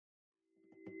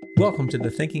Welcome to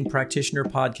the Thinking Practitioner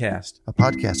Podcast, a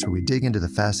podcast where we dig into the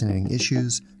fascinating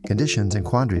issues, conditions, and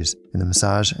quandaries in the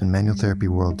massage and manual therapy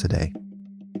world today.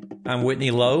 I'm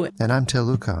Whitney Lowe. And I'm Tel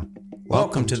Luca.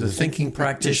 Welcome to the Thinking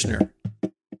Practitioner.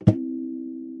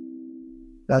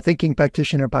 The Thinking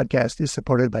Practitioner Podcast is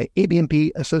supported by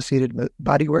ABMP Associated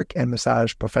Bodywork and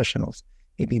Massage Professionals.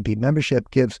 ABMP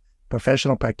membership gives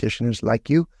professional practitioners like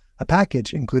you a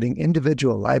package including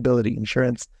individual liability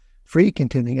insurance, free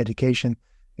continuing education,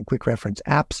 and quick reference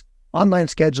apps, online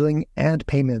scheduling, and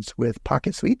payments with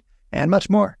Pocket Suite, and much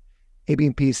more.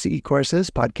 ABMP's CE courses,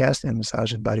 podcast, and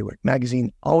Massage and Bodywork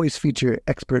magazine always feature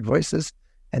expert voices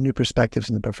and new perspectives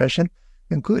in the profession,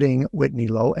 including Whitney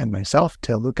Lowe and myself,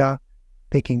 Tel Luca.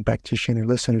 Thinking Practitioner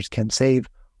listeners can save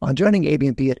on joining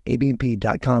ABMP at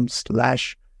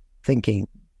abmp.com/thinking.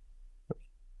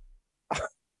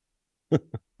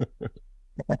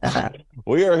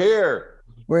 We are here.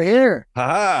 We're here.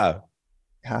 Ha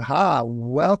Haha.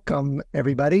 Welcome,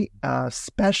 everybody. A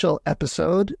special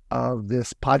episode of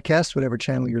this podcast, whatever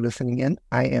channel you're listening in.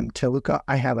 I am Tel Luca.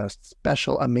 I have a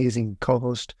special, amazing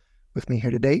co-host with me here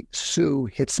today, Sue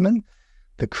Hitzmann,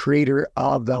 the creator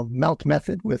of the Melt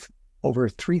Method with over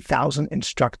 3,000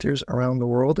 instructors around the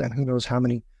world and who knows how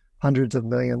many hundreds of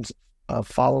millions of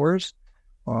followers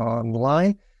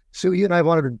online. Sue, you and I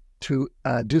wanted to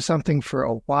do something for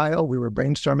a while. We were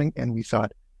brainstorming and we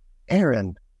thought,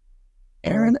 Aaron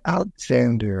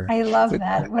Alexander. I love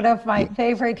that. One of my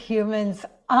favorite humans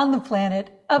on the planet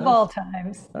of all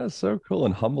times. That's so cool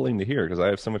and humbling to hear because I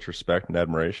have so much respect and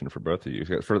admiration for both of you.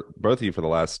 For the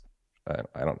last,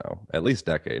 I don't know, at least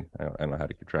decade. I don't know how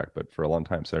to keep track, but for a long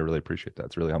time. So I really appreciate that.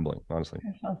 It's really humbling, honestly.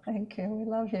 Well, thank you. We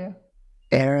love you.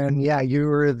 Aaron, yeah, you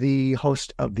were the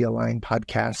host of the Align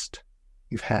podcast.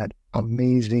 You've had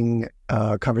amazing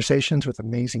conversations with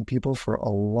amazing people for a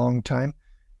long time.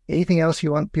 Anything else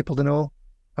you want people to know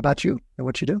about you and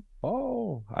what you do?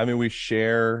 Oh, I mean, we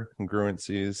share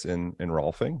congruencies in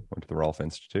Rolfing. Went to the Rolf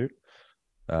Institute.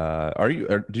 Do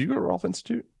you go to Rolf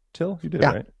Institute, Till? You did,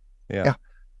 yeah. Right? Yeah.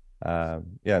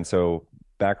 And so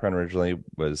background originally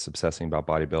was obsessing about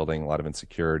bodybuilding, a lot of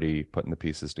insecurity, putting the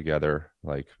pieces together,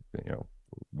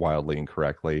 wildly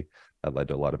incorrectly. That led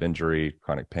to a lot of injury,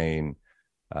 chronic pain,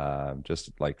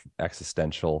 just like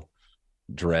existential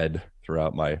dread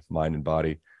throughout my mind and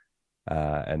body.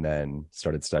 And then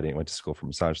started studying, went to school for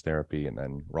massage therapy and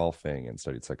then Rolfing and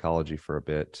studied psychology for a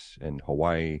bit in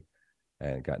Hawaii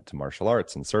and got into martial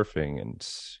arts and surfing and,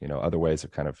 other ways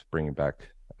of kind of bringing back,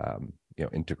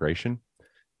 integration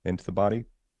into the body,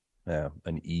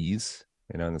 an ease,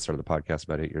 and then started the podcast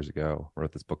about 8 years ago.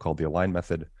 Wrote this book called The Align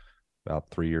Method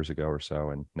about 3 years ago or so.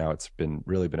 And now it's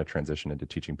really been a transition into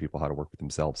teaching people how to work with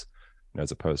themselves,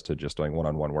 as opposed to just doing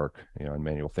one-on-one work, in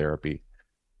manual therapy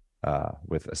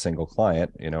with a single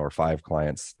client, or 5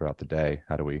 clients throughout the day.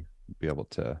 How do we be able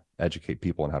to educate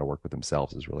people on how to work with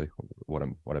themselves is really what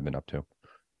I've been up to.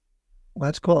 Well,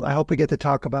 that's cool. I hope we get to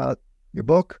talk about your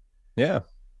book. Yeah.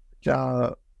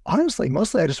 Honestly,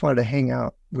 mostly I just wanted to hang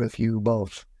out with you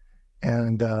both.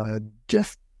 And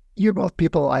you're both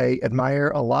people I admire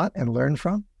a lot and learn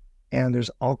from. And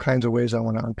there's all kinds of ways I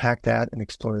want to unpack that and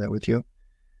explore that with you.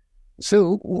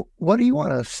 Sue, what do you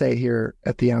want to say here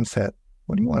at the onset?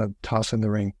 What do you want to toss in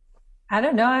the ring? I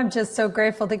don't know. I'm just so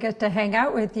grateful to get to hang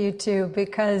out with you two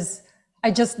because I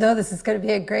just know this is going to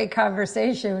be a great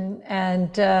conversation.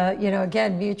 And,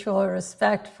 again, mutual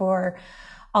respect for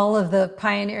all of the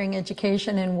pioneering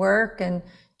education and work and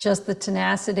just the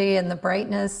tenacity and the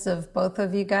brightness of both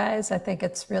of you guys. I think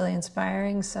it's really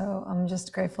inspiring. So I'm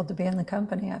just grateful to be in the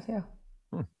company of you.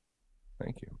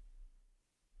 Thank you.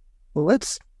 Well,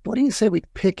 what do you say we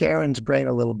pick Aaron's brain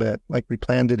a little bit like we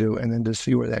plan to do and then just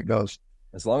see where that goes?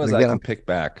 As long as I can pick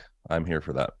back, I'm here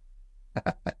for that.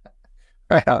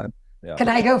 Right on. Yeah. Can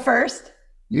I go first?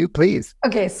 You please.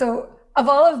 Okay. So of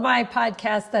all of my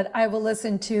podcasts that I will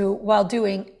listen to while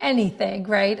doing anything,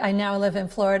 right? I now live in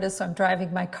Florida, so I'm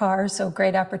driving my car. So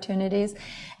great opportunities.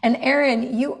 And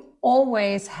Aaron, you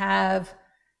always have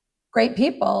great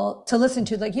people to listen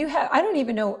to. Like you have, I don't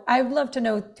even know. I'd love to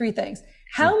know 3 things.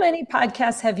 How many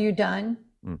podcasts have you done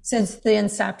since the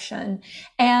inception?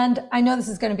 And I know this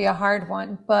is going to be a hard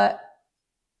one, but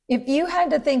if you had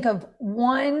to think of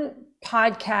one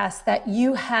podcast that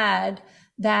you had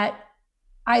that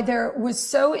either was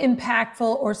so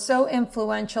impactful or so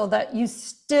influential that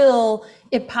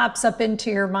it pops up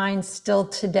into your mind still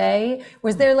today,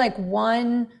 was there like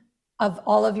one of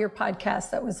all of your podcasts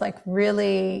that was like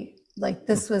really like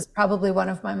this was probably one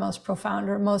of my most profound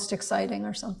or most exciting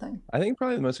or something? I think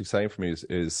probably the most exciting for me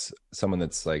is someone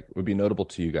that's like would be notable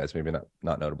to you guys, maybe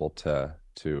not notable to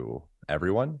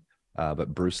everyone.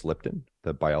 but Bruce Lipton,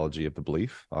 the Biology of the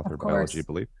Belief, author of Biology of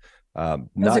Belief. It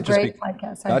was a great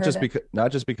podcast.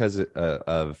 Not just because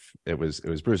it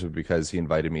was Bruce, but because he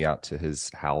invited me out to his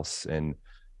house in,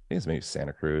 I think it's maybe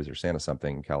Santa Cruz or Santa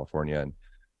something, California, and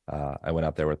I went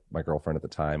out there with my girlfriend at the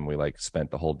time. We like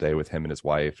spent the whole day with him and his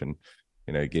wife, and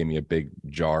he gave me a big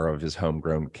jar of his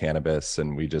homegrown cannabis,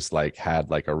 and we just like had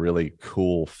like a really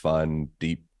cool, fun,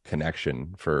 deep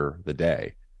connection for the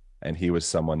day. And he was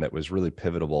someone that was really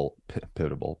pivotal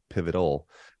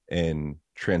in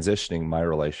transitioning my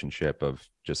relationship of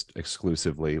just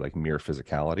exclusively like mere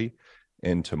physicality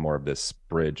into more of this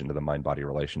bridge into the mind-body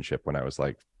relationship when I was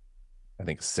like, I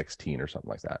think 16 or something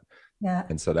like that. Yeah.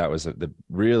 And so that was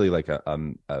really like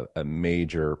a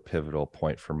major pivotal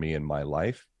point for me in my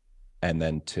life. And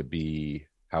then to be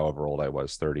however old I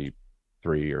was,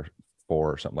 33 or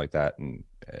 4 or something like that, and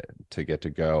to get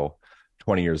to go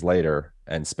 20 years later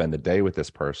and spend the day with this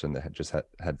person that had just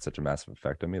had such a massive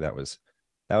effect on me, that was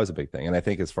a big thing. And I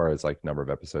think as far as like number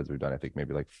of episodes we've done, I think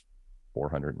maybe like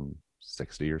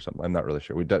 460 or something. I'm not really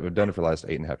sure. We've done it for the last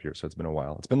 8.5 years, so it's been a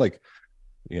while. It's been like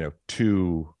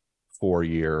 2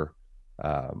 4-year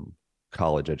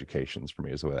college educations for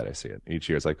me is the way that I see it. Each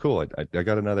year it's like, cool, I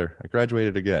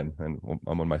graduated again, and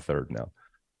I'm on my 3rd now.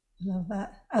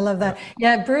 I love that.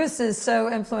 Yeah, Bruce is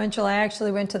so influential. I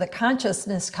actually went to the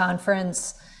Consciousness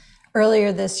Conference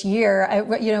earlier this year.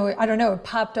 I don't know, it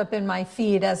popped up in my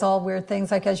feed as all weird things,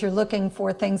 like as you're looking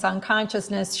for things on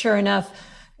consciousness, sure enough,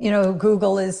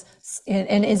 Google is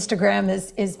and Instagram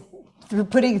is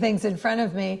putting things in front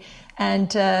of me.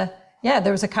 And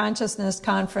there was a consciousness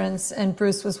conference, and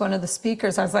Bruce was one of the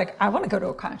speakers. I was like, I want to go to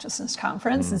a consciousness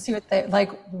conference and see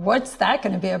what's that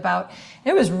going to be about?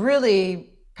 It was really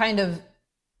kind of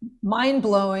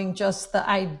mind-blowing, just the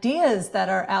ideas that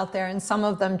are out there, and some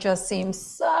of them just seem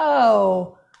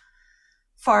so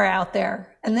far out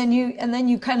there. And then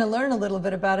you kind of learn a little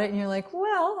bit about it, and you're like,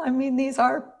 well, I mean, these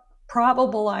are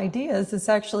probable ideas. This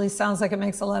actually sounds like it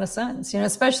makes a lot of sense,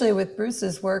 especially with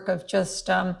Bruce's work of just,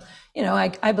 I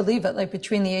believe it, like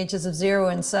between the ages of 0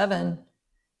 and 7,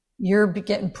 you're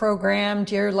getting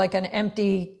programmed. You're like an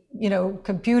empty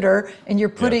computer, and you're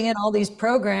putting in all these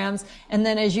programs. And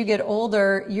then as you get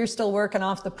older, you're still working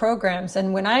off the programs.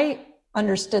 And when I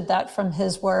understood that from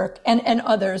his work and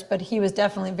others, but he was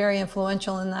definitely very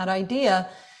influential in that idea,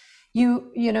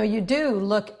 you do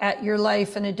look at your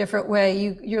life in a different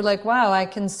way. You're like, wow, I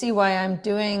can see why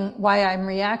I'm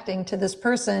reacting to this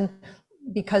person,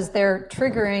 because they're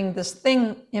triggering this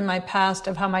thing in my past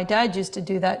of how my dad used to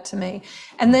do that to me.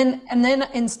 And then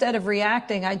instead of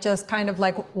reacting, I just kind of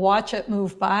like watch it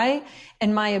move by.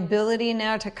 And my ability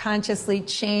now to consciously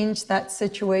change that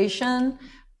situation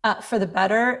for the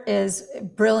better is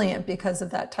brilliant because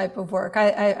of that type of work.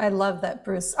 I love that,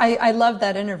 Bruce. I love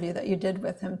that interview that you did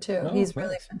with him too. He's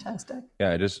really fantastic.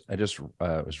 Yeah. I just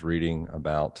was reading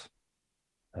about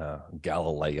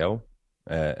Galileo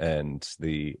and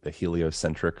the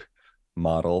heliocentric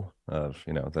model of,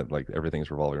 that like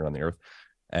everything's revolving around the earth.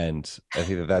 And I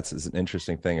think that's an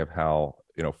interesting thing of how,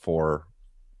 for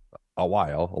a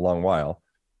long while,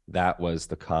 that was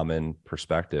the common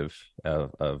perspective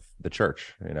of the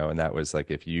church, and that was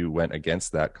like, if you went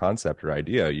against that concept or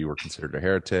idea, you were considered a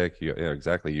heretic.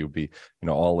 Exactly. You'd be,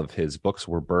 all of his books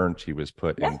were burnt. He was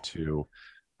put into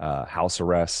house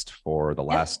arrest for the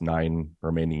last 9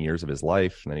 remaining years of his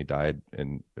life. And then he died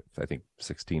in, I think,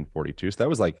 1642. So that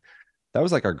was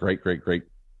like our great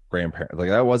grandparents. Like,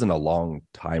 that wasn't a long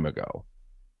time ago.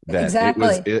 That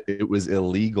exactly. It was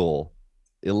illegal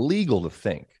to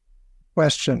think.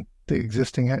 Question the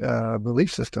existing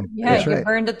belief system. Yeah, he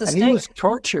burned at the stake. And he was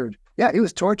tortured. Yeah, he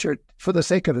was tortured for the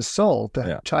sake of his soul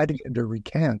to try to get him to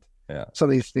recant some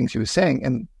of these things he was saying.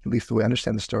 And at least the way I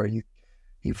understand the story,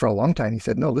 he for a long time, he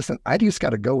said, no, listen, I just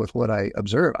got to go with what I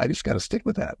observe. I just got to stick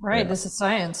with that. Right. This is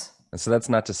science. And so that's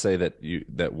not to say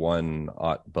that one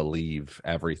ought believe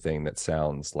everything that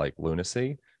sounds like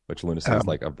lunacy, which lunacy is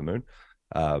like of the moon.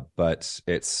 But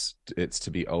it's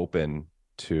to be open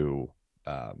to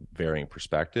varying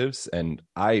perspectives. And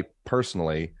I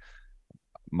personally,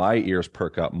 my ears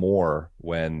perk up more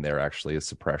when there actually is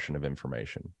suppression of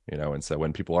information, and so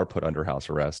when people are put under house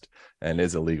arrest and it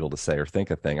is illegal to say or think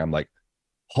a thing, I'm like,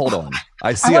 hold on,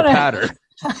 I see a pattern.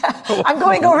 I'm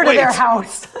going over to their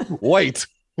house. Wait.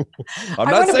 I'm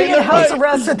not saying they're house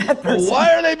arrest with that person.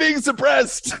 Why are they being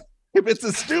suppressed? If it's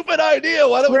a stupid idea,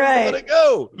 why don't we let it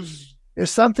go? There's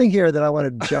something here that I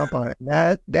want to jump on.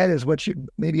 That is what you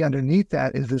maybe underneath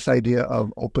that is this idea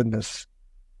of openness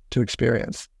to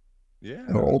experience,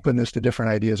 or openness to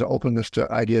different ideas, or openness to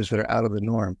ideas that are out of the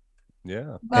norm.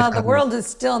 Yeah. Well, the world is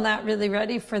still not really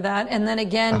ready for that. And then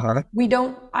again,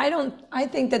 I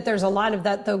think that there's a lot of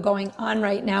that though going on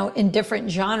right now in different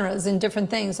genres and different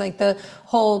things, like the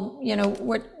whole,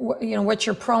 what's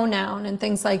your pronoun and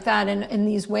things like that. And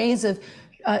these ways of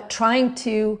trying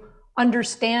to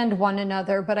understand one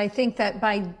another. But I think that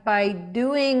by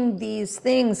doing these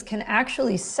things can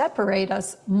actually separate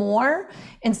us more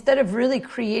instead of really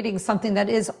creating something that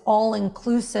is all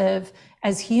inclusive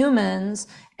as humans,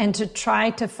 and to try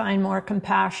to find more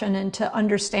compassion and to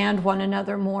understand one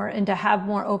another more and to have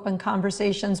more open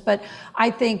conversations. But I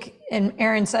think, and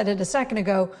Aaron said it a second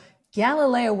ago,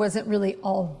 Galileo wasn't really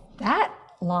all that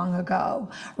long ago,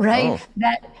 right?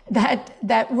 Oh.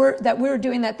 That we were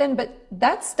doing that then, but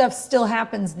that stuff still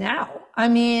happens now. I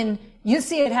mean, you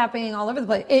see it happening all over the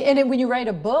place. And when you write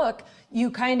a book, you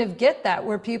kind of get that,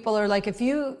 where people are like, if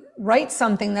you write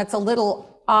something that's a little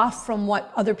off from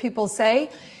what other people say,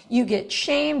 you get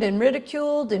shamed and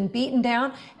ridiculed and beaten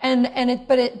down.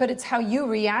 But it's how you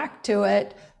react to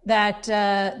it that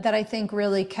I think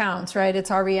really counts, right?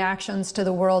 It's our reactions to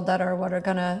the world that are what are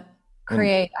going to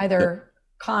create either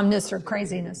calmness or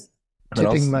craziness.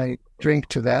 Tipping my drink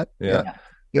to that. Yeah.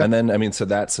 Yep. And then, I mean, so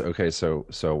that's okay. So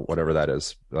whatever that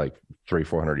is, like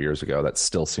 300-400 years ago, that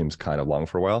still seems kind of long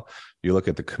for a while. You look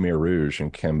at the Khmer Rouge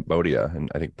in Cambodia,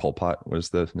 and I think Pol Pot was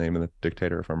the name of the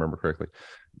dictator, if I remember correctly.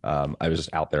 I was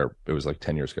just out there. It was like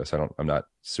 10 years ago. So I'm not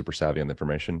super savvy on the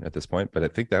information at this point, but I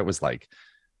think that was like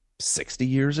 60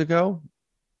 years ago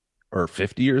or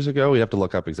 50 years ago. We have to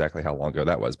look up exactly how long ago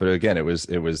that was. But again, it was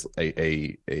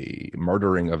a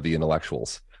murdering of the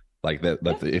intellectuals. Like that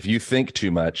if you think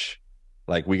too much,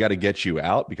 like, we got to get you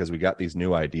out because we got these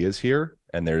new ideas here,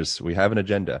 and we have an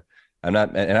agenda. I'm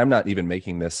not even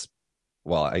making this.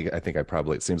 Well, I think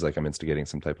it seems like I'm instigating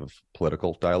some type of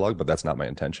political dialogue, but that's not my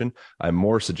intention. I'm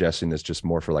more suggesting this just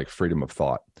more for like freedom of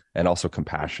thought and also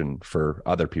compassion for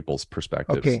other people's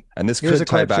perspectives. Okay. And this could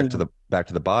tie back to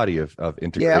the body of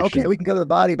integration. Yeah. Okay. We can go to the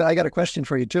body, but I got a question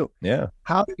for you too. Yeah.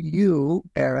 How do you,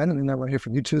 Aaron, and then I want to hear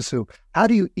from you too, Sue, how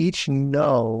do you each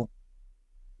know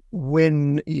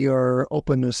when your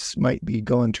openness might be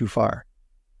going too far?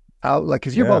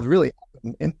 Because you're both really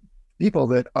open people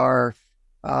that are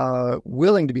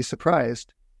willing to be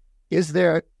surprised.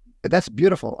 That's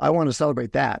beautiful. I want to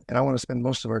celebrate that. And I want to spend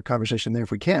most of our conversation there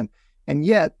if we can. And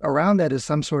yet around that is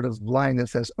some sort of line that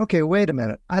says, okay, wait a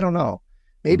minute. I don't know.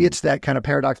 Maybe it's that kind of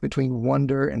paradox between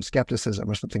wonder and skepticism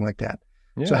or something like that.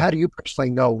 Yeah. So how do you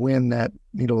personally know when that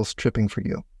needle is tripping for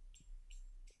you?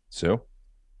 Sue?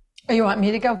 Oh, you want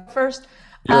me to go first?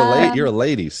 You're a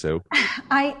lady, Sue.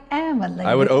 I am a lady.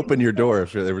 I would open your door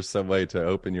if there was some way to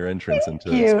open your entrance into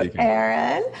speaking.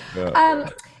 Aaron. Yeah.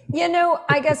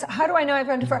 I guess, how do I know I've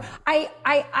gone too far? I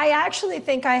actually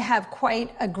think I have quite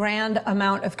a grand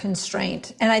amount of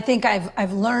constraint. And I think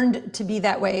I've learned to be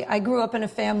that way. I grew up in a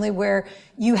family where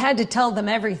you had to tell them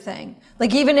everything.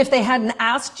 Like, even if they hadn't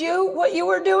asked you what you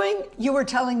were doing, you were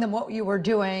telling them what you were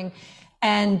doing.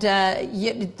 And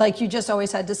you just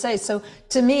always had to say. So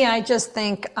to me, I just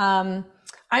think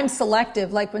I'm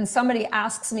selective. Like, when somebody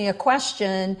asks me a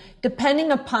question,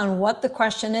 depending upon what the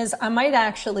question is, I might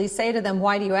actually say to them,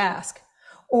 why do you ask?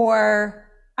 Or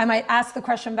I might ask the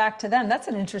question back to them. That's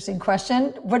an interesting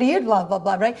question. What do you blah, blah,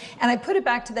 blah, right? And I put it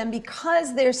back to them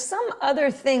because there's some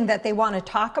other thing that they want to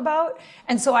talk about.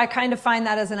 And so I kind of find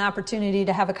that as an opportunity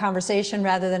to have a conversation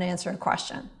rather than answer a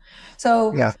question.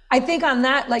 So yeah. I think on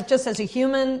that, like, just as a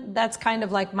human, that's kind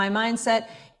of like my mindset.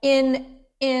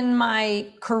 In my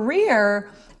career,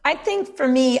 I think for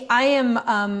me, I am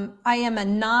a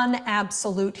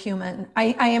non-absolute human.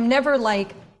 I am never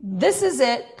like, this is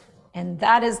it and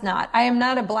that is not. I am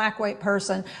not a black-white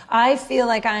person. I feel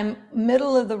like I'm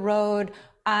middle of the road.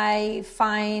 I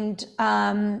find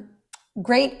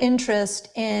great interest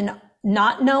in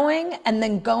not knowing and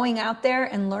then going out there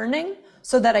and learning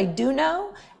so that I do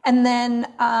know. And then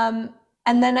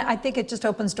I think it just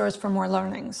opens doors for more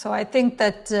learning. So I think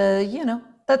that,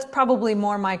 that's probably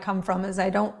more my come from, is I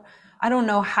don't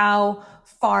know how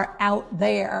far out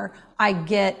there I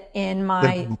get in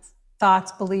my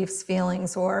thoughts, beliefs,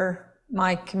 feelings, or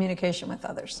my communication with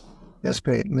others. That's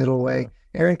great. Middle way.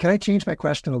 Aaron, can I change my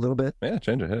question a little bit? Yeah,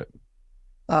 change it. Hit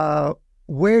it.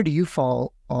 Where do you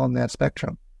fall on that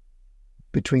spectrum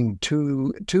between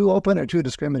too open or too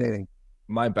discriminating?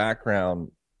 My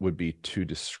background would be too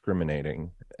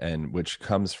discriminating, and which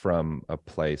comes from a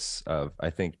place of, I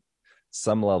think,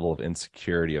 some level of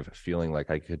insecurity of feeling like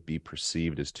I could be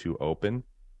perceived as too open.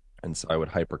 And so I would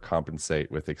hypercompensate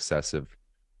with excessive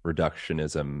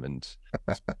reductionism and,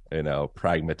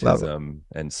 pragmatism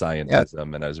and scientism.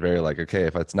 Yep. And I was very like, okay,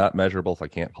 if it's not measurable, if I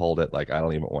can't hold it, like, I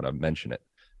don't even want to mention it.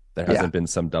 There hasn't been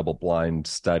some double blind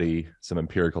study, some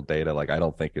empirical data. Like, I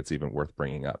don't think it's even worth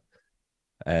bringing up.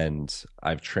 And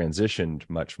I've transitioned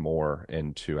much more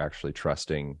into actually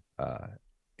trusting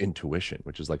intuition,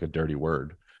 which is like a dirty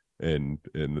word in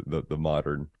the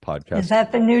modern podcast. Is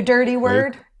that the new dirty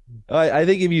word? I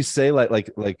think if you say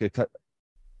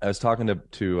I was talking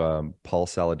to Paul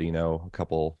Saladino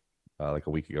like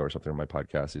a week ago or something on my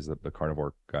podcast. He's the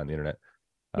carnivore guy on the internet.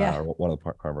 One of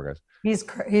the carnivore guys.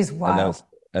 He's wild.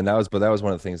 But that was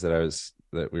one of the things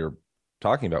that we were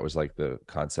talking about, was like the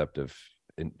concept of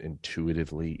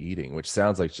intuitively eating, which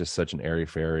sounds like just such an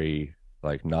airy-fairy,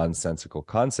 like nonsensical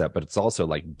concept, but it's also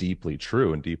like deeply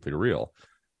true and deeply real.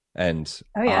 And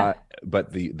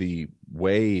but the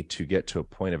way to get to a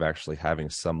point of actually having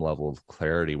some level of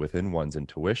clarity within one's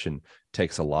intuition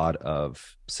takes a lot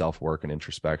of self-work and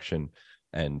introspection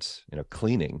and,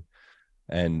 cleaning.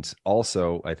 And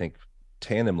also, I think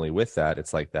tandemly with that,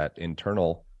 it's like that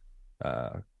internal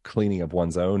cleaning of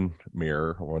one's own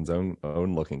mirror, or one's own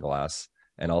looking glass,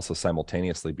 and also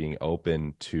simultaneously being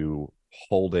open to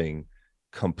holding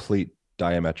complete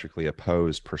diametrically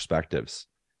opposed perspectives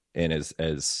in as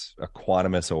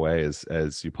equanimous a way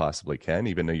as you possibly can,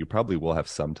 even though you probably will have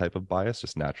some type of bias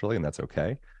just naturally, and that's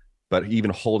okay. But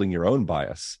even holding your own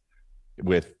bias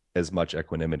with as much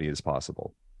equanimity as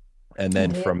possible. And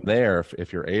then from there,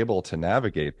 if you're able to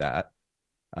navigate that,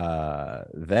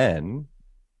 then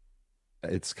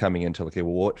it's coming into, okay,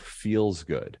 well, what feels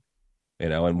good?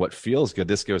 And what feels good,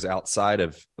 this goes outside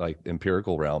of like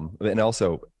empirical realm, and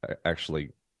also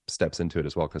actually steps into it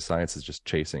as well, because science is just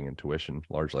chasing intuition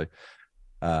largely.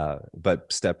 But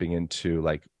stepping into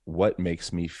like, what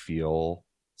makes me feel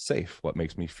safe? What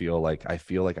makes me feel like I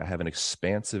have an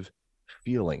expansive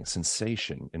feeling,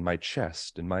 sensation in my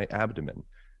chest, in my abdomen,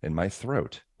 in my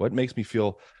throat? What makes me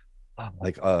feel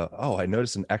like, I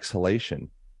noticed an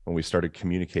exhalation when we started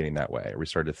communicating that way, or we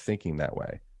started thinking that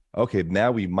way. Okay,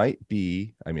 now we might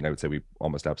be, I would say we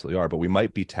almost absolutely are, but we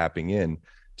might be tapping in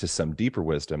to some deeper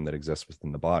wisdom that exists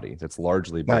within the body that's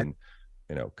largely been,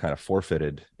 kind of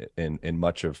forfeited in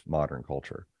much of modern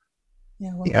culture.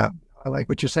 Yeah, I like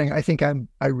what you're saying. I think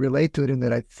I relate to it in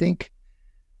that I think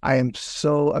I'm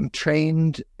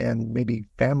trained, and maybe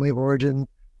family of origin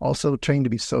also trained to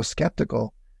be so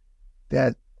skeptical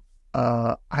that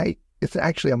it's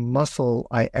actually a muscle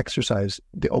I exercise,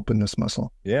 the openness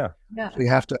muscle. Yeah.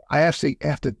 So I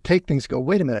have to take things, go,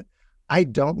 wait a minute, I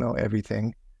don't know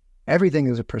everything. Everything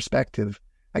is a perspective.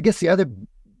 I guess the other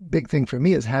big thing for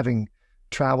me is, having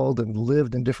traveled and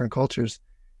lived in different cultures,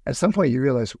 at some point you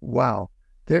realize, wow,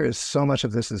 there is so much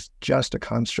of this is just a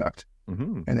construct.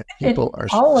 Mm-hmm. And that people are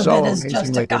all so of it is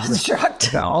just a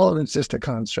construct. All of it's just a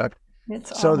construct.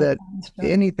 So that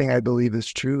anything I believe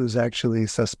is true is actually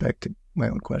suspect to my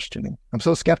own questioning. I'm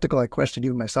so skeptical, I question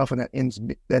even myself, and that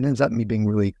ends up me being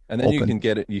really and then open.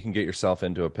 you can get yourself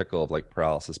into a pickle of like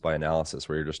paralysis by analysis,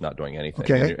 where you're just not doing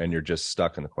anything, and you're just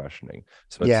stuck in the questioning.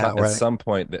 So at some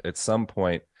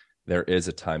point there is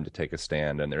a time to take a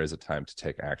stand, and there is a time to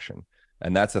take action.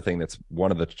 And that's the thing that's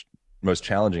one of the most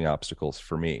challenging obstacles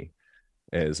for me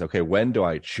is, okay, when do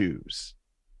I choose?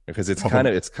 Because it's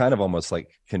kind of almost like,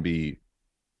 can be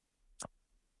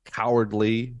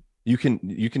cowardly. You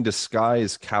can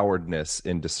disguise cowardness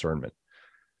in discernment,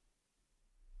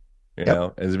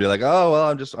 and be like, oh,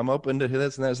 well, I'm open to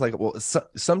this and that. It's like, well,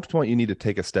 some point you need to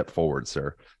take a step forward,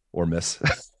 sir or miss.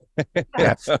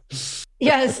 Yeah.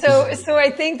 So I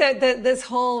think that this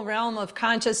whole realm of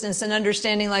consciousness and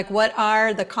understanding, like, what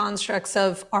are the constructs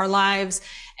of our lives,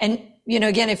 and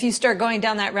again, if you start going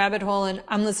down that rabbit hole, and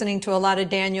I'm listening to a lot of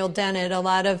Daniel Dennett, a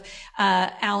lot of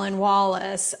Alan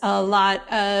Wallace, a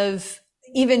lot of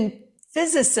even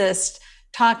physicists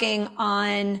talking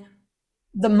on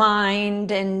the mind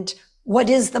and what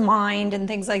is the mind and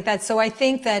things like that. So I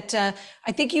think that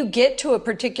I think you get to a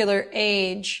particular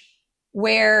age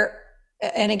where,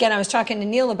 and again, I was talking to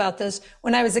Neil about this,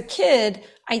 when I was a kid,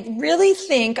 I really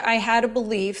think I had a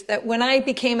belief that when I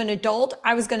became an adult,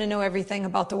 I was going to know everything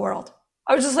about the world.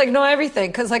 I was just like, know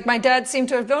everything. Because like my dad seemed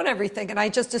to have known everything, and I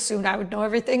just assumed I would know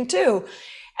everything too.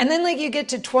 And then like you get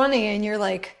to 20 and you're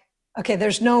like, okay,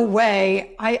 there's no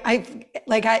way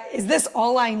is this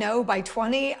all I know by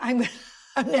 20? I'm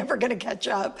never going to catch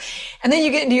up. And then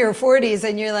you get into your 40s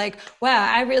and you're like, wow,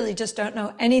 I really just don't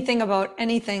know anything about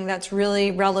anything that's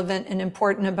really relevant and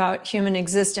important about human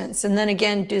existence. And then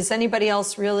again, does anybody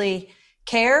else really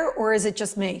care, or is it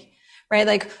just me? Right?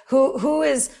 Like who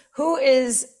is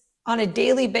on a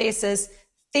daily basis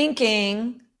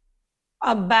thinking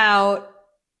about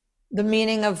the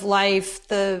meaning of life,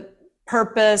 the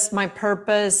purpose, my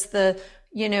purpose,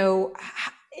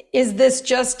 is this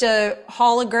just a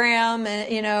hologram?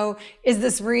 And, is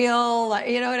this real?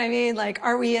 You know what I mean? Like,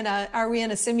 are we in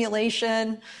a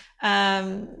simulation?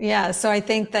 So I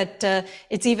think that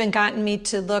it's even gotten me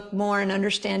to look more and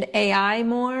understand AI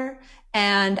more,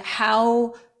 and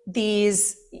how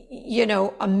these,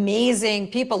 amazing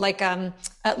people like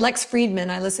Lex Friedman,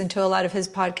 I listen to a lot of his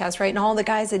podcasts, right? And all the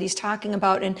guys that he's talking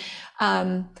about, and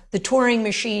the Turing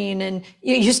machine, and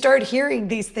you start hearing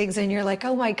these things and you're like,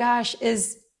 oh my gosh,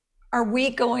 are we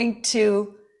going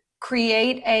to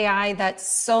create AI that's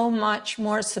so much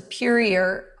more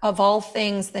superior of all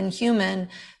things than human,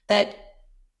 that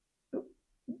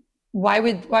why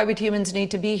would humans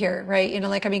need to be here,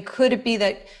 right? Could it be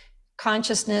that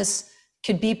consciousness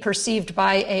could be perceived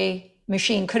by a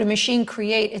machine? Could a machine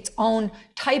create its own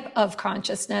type of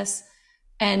consciousness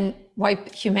and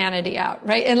wipe humanity out,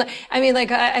 right? And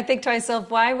I think to myself,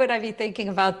 why would I be thinking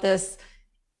about this?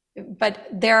 But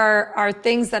there are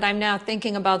things that I'm now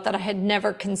thinking about that I had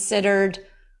never considered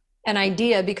an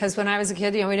idea, because when I was a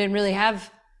kid, we didn't really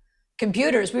have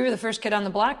computers. We were the first kid on the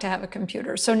block to have a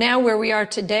computer. So now where we are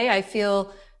today, I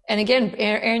feel, and again,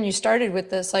 Aaron, you started with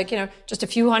this, just a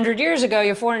few 400 years ago,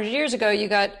 you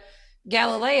got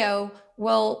Galileo.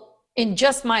 Well, in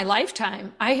just my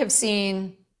lifetime, I have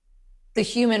seen the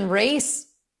human race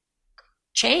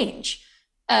change,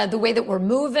 the way that we're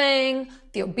moving,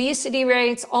 the obesity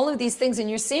rates, all of these things, and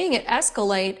you're seeing it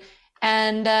escalate.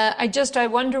 And I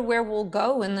wonder where we'll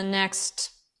go in the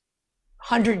next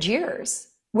 100 years,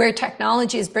 where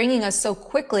technology is bringing us so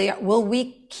quickly. Will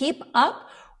we keep up,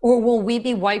 or will we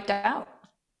be wiped out?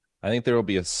 I think there will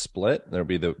be a split. There'll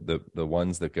be the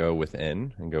ones that go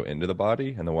within and go into the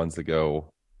body, and the ones that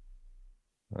go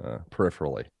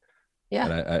peripherally. Yeah.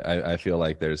 And I feel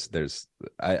like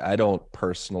I don't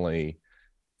personally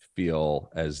feel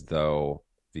as though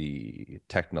the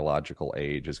technological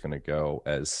age is going to go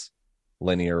as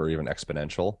linear or even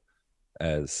exponential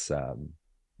as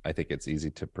I think it's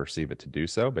easy to perceive it to do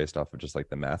so, based off of just like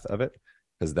the math of it,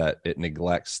 because that it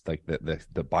neglects like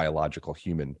the biological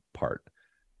human part.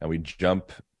 And we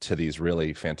jump to these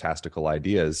really fantastical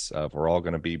ideas of we're all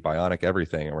going to be bionic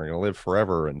everything, and we're going to live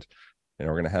forever, and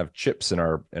we're going to have chips in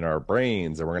our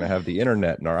brains, and we're going to have the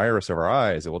internet in our iris of our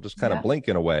eyes, and we'll just kind of blink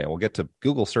in a way, and we'll get to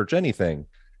Google search anything.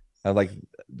 And like,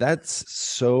 that's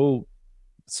so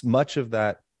much of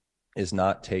that is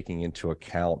not taking into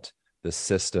account the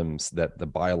systems that the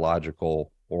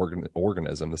biological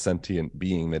organism, the sentient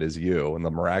being that is you, and the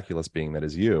miraculous being that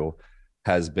is you,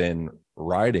 has been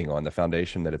riding on, the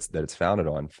foundation that it's founded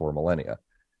on for millennia.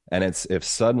 And it's, if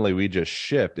suddenly we just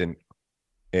shift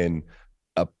in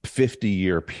a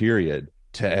 50-year period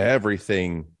to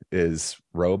everything is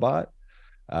robot,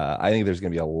 I think there's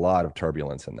going to be a lot of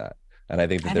turbulence in that. And I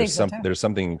think that there's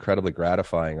something incredibly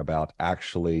gratifying about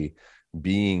actually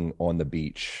being on the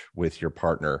beach with your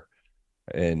partner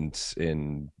and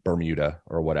in Bermuda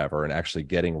or whatever, and actually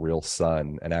getting real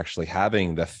sun, and actually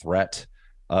having the threat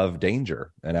of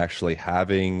danger, and actually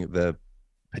having the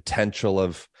potential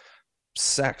of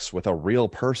sex with a real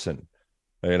person,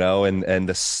 and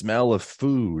the smell of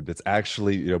food that's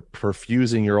actually,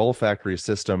 perfusing your olfactory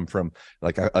system from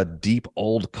like a deep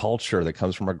old culture that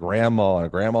comes from a grandma and a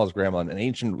grandma's grandma, and an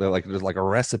ancient, like there's like a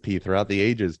recipe throughout the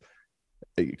ages,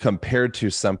 compared to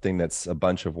something that's a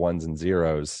bunch of ones and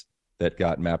zeros that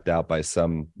got mapped out by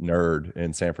some nerd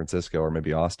in San Francisco or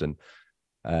maybe Austin.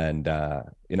 And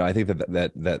I think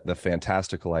that the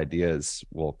fantastical ideas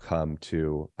will come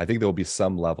to, I think there will be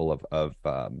some level of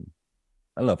I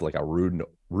don't know if like a rude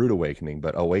awakening,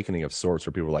 but awakening of sorts,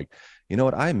 where people are like, you know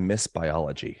what, I miss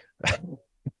biology.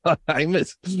 I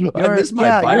miss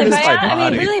my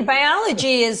body. Really,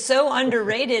 biology is so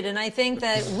underrated, and I think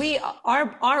that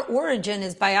our origin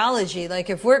is biology. Like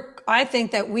I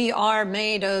think that we are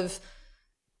made of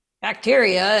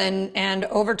bacteria, and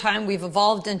over time we've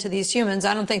evolved into these humans.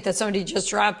 I don't think that somebody just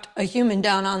dropped a human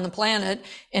down on the planet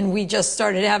and we just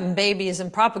started having babies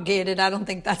and propagated. I don't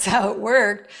think that's how it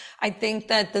worked. I think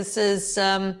that this is,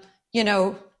 the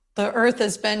earth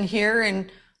has been here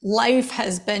and life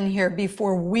has been here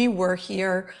before we were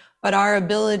here, but our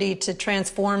ability to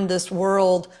transform this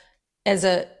world as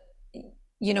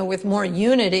with more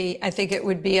unity, I think it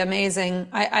would be amazing.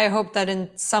 I hope that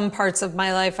in some parts of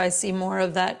my life, I see more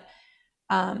of that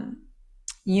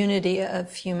unity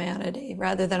of humanity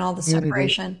rather than all the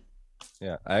separation.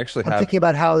 Yeah, I'm thinking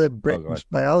about how the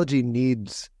biology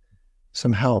needs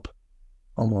some help,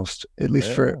 almost, at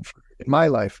least for in my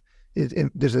life.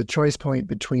 There's a choice point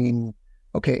between,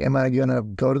 okay, am I going to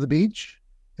go to the beach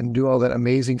and do all that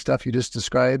amazing stuff you just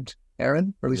described,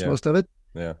 Aaron, or at least most of it?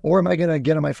 Yeah. Or am I going to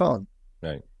get on my phone?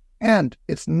 Right. And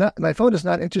it's not, my phone is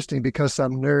not interesting because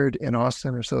some nerd in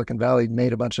Austin or Silicon Valley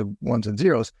made a bunch of ones and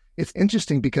zeros. It's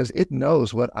interesting because it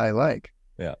knows what I like.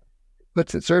 Yeah.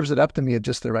 But it serves it up to me at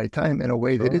just the right time in a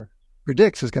way that it Sure.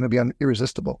 predicts is going to be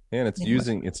irresistible. And it's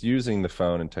using the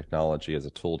phone and technology as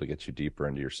a tool to get you deeper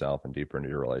into yourself and deeper into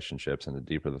your relationships and the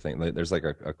deeper the thing. There's like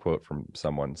a quote from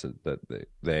someone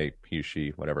that he, she,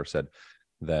 whatever, said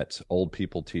that old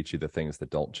people teach you the things that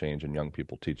don't change and young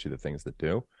people teach you the things that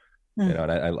do. You know,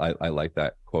 and I like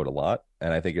that quote a lot.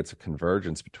 And I think it's a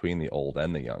convergence between the old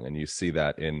and the young. And you see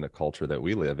that in the culture that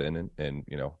we live in,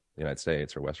 you know, the United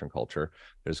States or Western culture.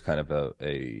 There's kind of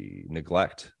a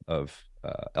neglect of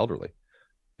elderly,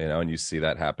 you know, and you see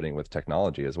that happening with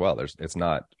technology as well. It's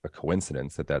not a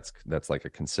coincidence that's like a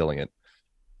conciliant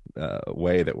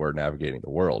way that we're navigating the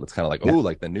world. It's kind of like, oh,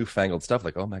 like the newfangled stuff,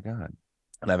 like, oh my God.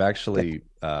 And I've actually,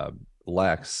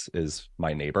 Lex is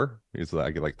my neighbor.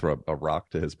 I could like throw a rock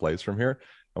to his place from here.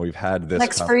 And we've had this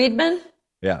Lex Friedman.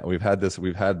 Yeah, we've had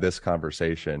this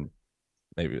conversation.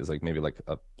 Maybe it was like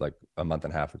a month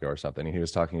and a half ago or something. And he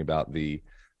was talking about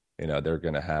they're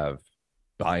going to have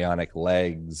bionic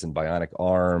legs and bionic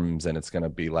arms, and it's going to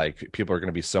be like people are going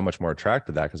to be so much more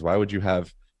attracted to that, because why would you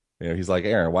have, he's like,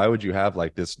 Aaron, why would you have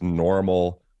like this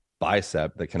normal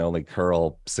bicep that can only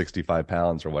curl 65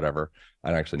 pounds or whatever? I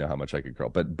don't actually know how much I could curl,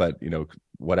 but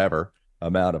whatever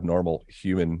amount of normal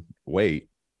human weight,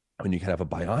 when you can have a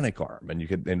bionic arm, and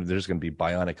there's going to be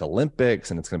bionic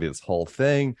Olympics, and it's going to be this whole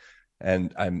thing.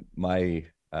 And my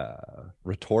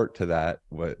retort to that,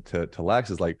 to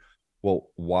Lex, is like, well,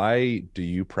 why do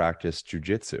you practice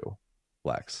jujitsu,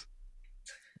 Lex?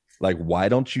 Like, why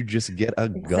don't you just get a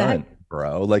gun,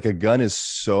 bro? Like, a gun is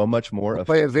so much more.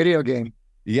 Play a video game.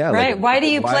 Yeah. Right. Like, why do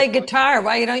you play guitar?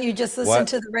 Why don't you just listen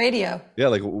to the radio? Yeah.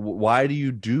 Like, why do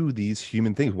you do these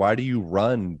human things? Why do you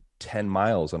run 10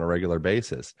 miles on a regular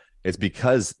basis? It's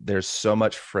because there's so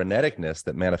much freneticness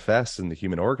that manifests in the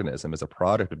human organism as a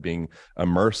product of being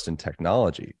immersed in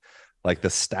technology. Like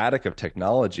the static of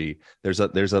technology, there's a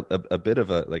bit of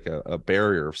a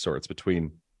barrier of sorts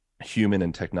between human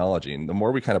and technology. And the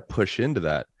more we kind of push into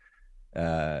that,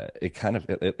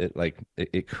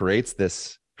 it creates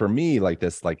this, for me, like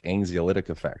this like anxiolytic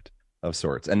effect of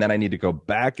sorts. And then I need to go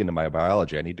back into my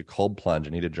biology. I need to cold plunge.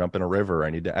 I need to jump in a river. I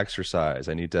need to exercise.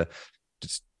 I need to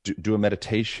just do a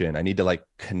meditation. I need to like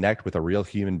connect with a real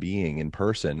human being in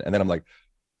person. And then I'm like,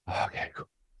 okay, cool.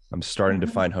 I'm starting to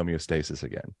find homeostasis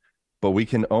again. But we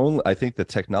can only, I think the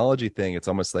technology thing, it's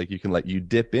almost like you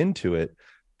dip into it.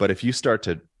 But if you start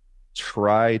to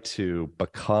try to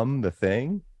become the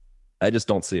thing, I just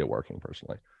don't see it working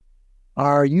personally.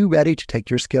 Are you ready to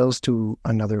take your skills to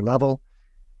another level?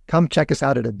 Come check us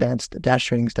out at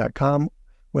advanced-trainings.com.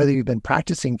 Whether you've been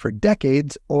practicing for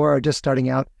decades or are just starting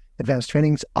out, Advanced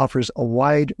Trainings offers a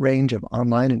wide range of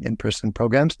online and in-person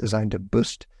programs designed to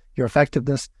boost your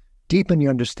effectiveness, deepen your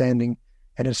understanding,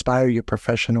 and inspire your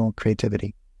professional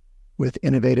creativity. With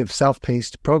innovative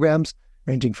self-paced programs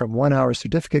ranging from 1-hour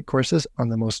certificate courses on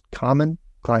the most common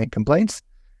client complaints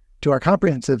to our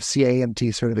comprehensive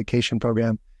CAMT certification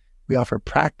program, we offer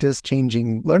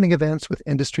practice-changing learning events with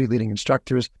industry-leading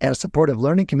instructors and a supportive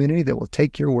learning community that will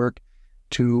take your work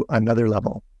to another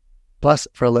level. Plus,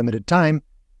 for a limited time,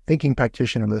 Thinking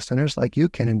Practitioner listeners like you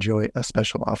can enjoy a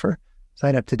special offer.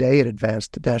 Sign up today at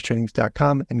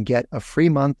advanced-trainings.com and get a free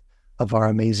month of our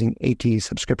amazing AT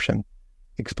subscription.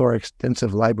 Explore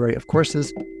extensive library of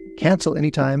courses, cancel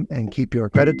anytime, and keep your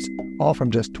credits, all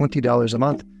from just $20 a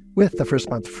month, with the first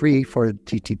month free for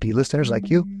TTP listeners like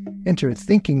you. Enter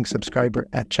Thinking Subscriber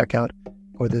at checkout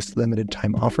for this limited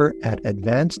time offer at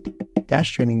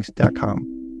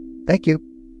advanced-trainings.com. Thank you.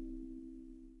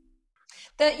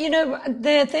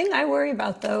 The thing I worry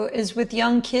about, though, is with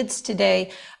young kids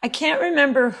today, I can't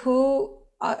remember who,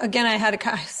 again, I had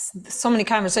so many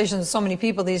conversations with so many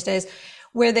people these days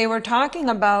where they were talking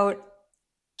about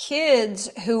kids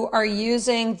who are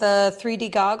using the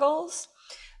 3D goggles,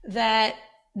 that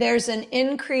there's an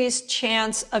increased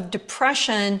chance of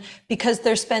depression because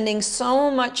they're spending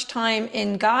so much time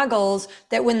in goggles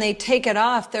that when they take it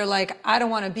off, they're like, I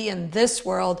don't want to be in this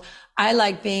world. I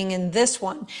like being in this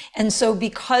one. And so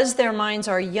because their minds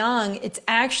are young, it's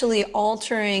actually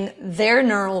altering their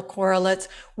neural correlates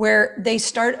where they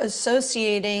start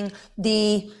associating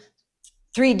the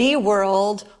 3D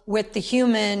world with the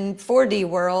human 4D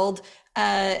world.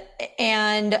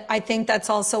 And I think that's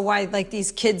also why like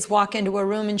these kids walk into a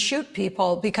room and shoot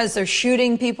people, because they're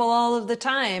shooting people all of the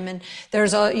time. And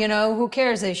there's who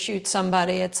cares? They shoot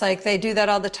somebody. It's like they do that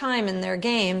all the time in their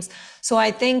games. So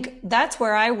I think that's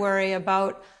where I worry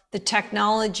about the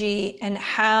technology and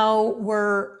how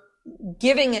we're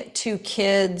giving it to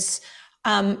kids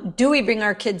Do we bring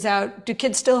our kids out? Do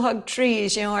kids still hug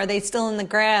trees? You know, are they still in the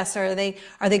grass? Are they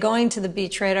going to the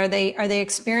beach, right? Are they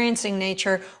experiencing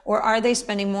nature, or are they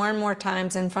spending more and more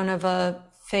times in front of a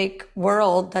fake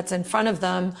world that's in front of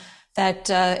them that,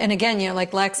 and again, you know,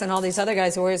 like Lex and all these other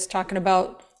guys are always talking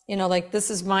about, you know, like, this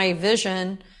is my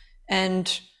vision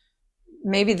and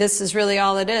maybe this is really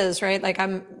all it is, right? Like,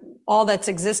 all that's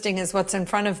existing is what's in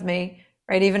front of me.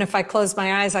 Right? Even if I close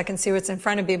my eyes, I can see what's in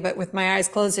front of me. But with my eyes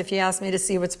closed, if you asked me to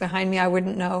see what's behind me, I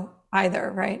wouldn't know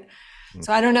either. Right?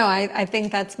 So I don't know. I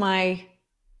think that's my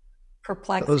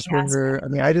perplexing aspect. I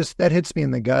mean, that hits me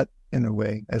in the gut in a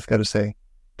way. I've got to say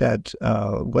that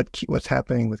what's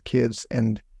happening with kids,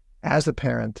 and as a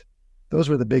parent, those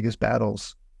were the biggest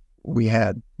battles we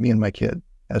had. Me and my kid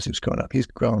as he was growing up. He's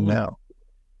grown now,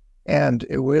 and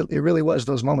it really was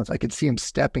those moments. I could see him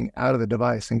stepping out of the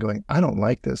device and going, "I don't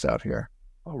like this out here."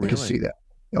 Oh, really? I could see that.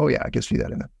 Oh yeah, I could see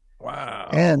that in it. Wow.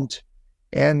 And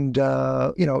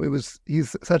you know,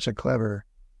 he's such a clever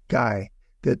guy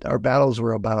that our battles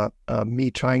were about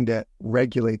me trying to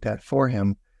regulate that for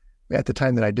him at the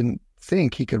time that I didn't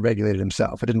think he could regulate it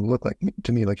himself. It didn't look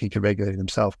to me like he could regulate it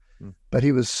himself. But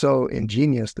he was so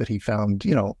ingenious that he found,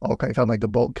 you know, he found like the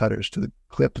bolt cutters to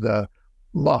clip the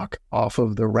lock off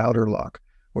of the router lock,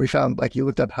 or he found, like, he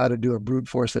looked up how to do a brute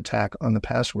force attack on the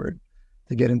password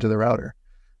to get into the router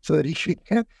so that he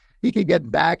could get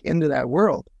back into that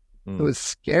world. It was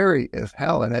scary as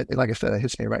hell. And like I said, it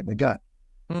hits me right in the gut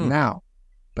now.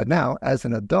 But now, as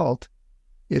an adult,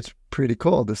 it's pretty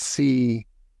cool to see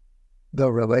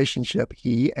the relationship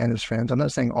he and his friends, I'm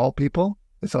not saying all people,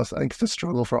 it's also, I think it's a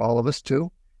struggle for all of us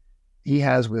too, he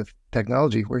has with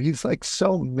technology, where he's like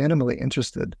so minimally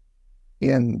interested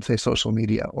in, say, social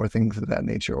media or things of that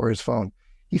nature, or his phone.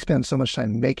 He spends so much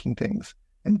time making things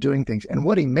and doing things. And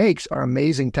what he makes are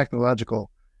amazing technological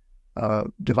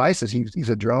devices. He's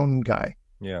a drone guy.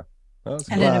 Yeah.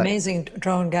 And an amazing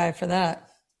drone guy for that.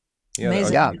 Yeah.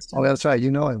 Amazing. Yeah. Oh, that's right. You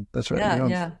know him. That's right. Yeah. You know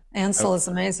him. Yeah. Ansel is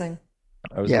amazing.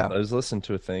 I was listening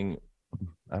to a thing.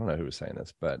 I don't know who was saying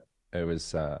this, but it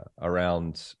was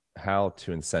around how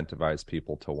to incentivize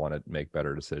people to want to make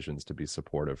better decisions, to be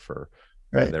supportive for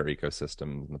their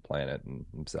ecosystem and the planet and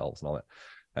themselves and all that.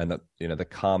 And that, you know, the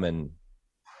common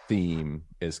theme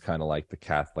is kind of like the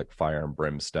Catholic fire and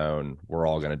brimstone. We're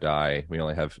all going to die. We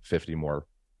only have 50 more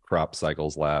crop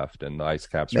cycles left, and the ice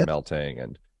caps are melting,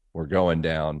 and we're going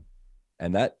down.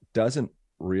 And that doesn't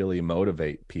really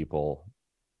motivate people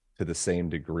to the same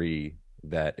degree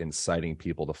that inciting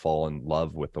people to fall in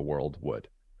love with the world would.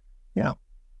 Yeah.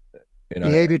 You know,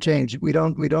 behavior change. We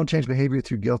don't change behavior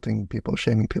through guilting people,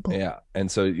 shaming people. Yeah. And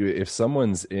so if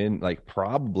someone's in, like,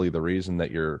 probably the reason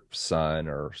that your son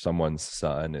or someone's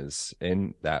son is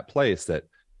in that place that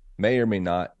may or may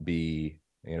not be,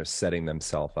 you know, setting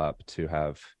themselves up to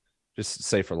have, just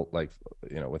say, for, like,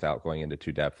 you know, without going into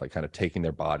too depth, like kind of taking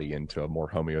their body into a more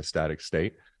homeostatic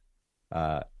state,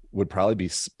 would probably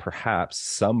be perhaps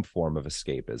some form of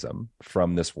escapism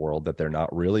from this world that they're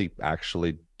not really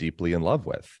actually deeply in love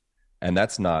with. And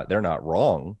they're not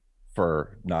wrong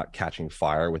for not catching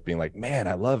fire with being like, man,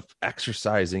 I love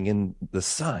exercising in the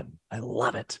sun. I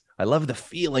love it. I love the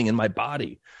feeling in my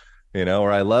body, you know,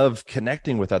 or I love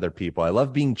connecting with other people. I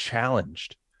love being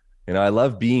challenged. You know, I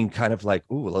love being kind of like,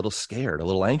 ooh, a little scared, a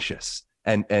little anxious,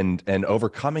 and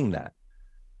overcoming that.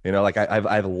 You know, like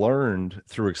I've learned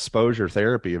through exposure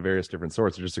therapy of various different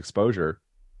sorts, or just exposure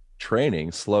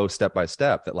training, slow step by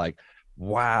step, that, like,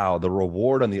 wow, the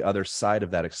reward on the other side of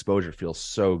that exposure feels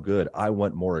so good. I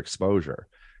want more exposure.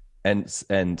 And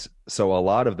so a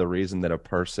lot of the reason that a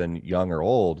person, young or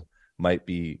old, might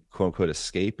be, quote unquote,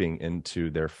 escaping into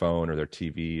their phone or their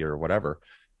TV or whatever,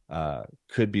 there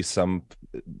could be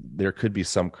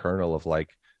some kernel of, like,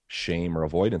 shame or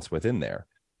avoidance within there.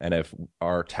 And if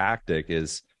our tactic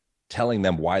is telling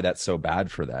them why that's so bad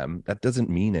for them, that doesn't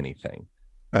mean anything.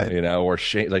 Right. You know, or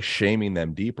shaming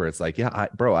them deeper. It's like, I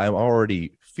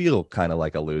already feel kind of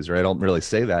like a loser. I don't really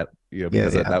say that, you know,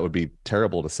 because that would be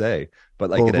terrible to say. But,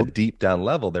 like, at a deep down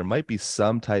level, there might be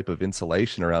some type of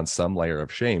insulation around some layer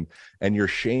of shame, and your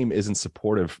shame isn't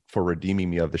supportive for redeeming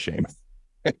me of the shame.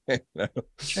 You know?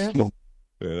 True.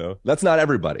 You know, that's not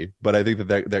everybody, but I think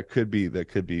that could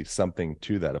be something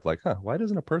to that, of like, why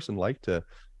doesn't a person like to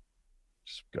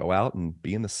just go out and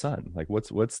be in the sun? Like,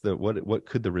 what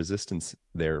could the resistance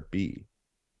there be?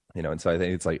 You know, and so I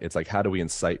think it's like how do we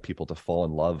incite people to fall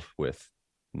in love with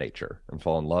nature, and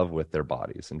fall in love with their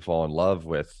bodies, and fall in love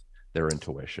with their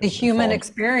intuition, the human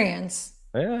experience.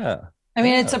 Yeah. I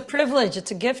mean, it's a privilege.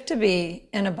 It's a gift to be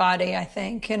in a body, I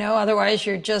think, you know, otherwise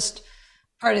you're just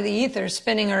part of the ether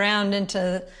spinning around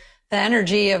into the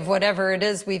energy of whatever it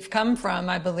is we've come from,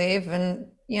 I believe. And,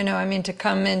 to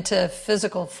come into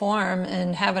physical form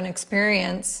and have an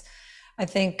experience, I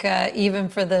think even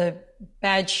for the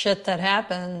bad shit that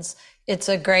happens, it's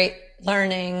a great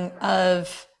learning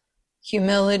of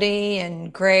humility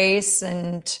and grace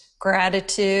and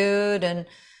gratitude. And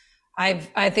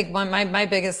I think my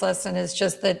biggest lesson is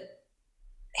just that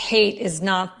hate is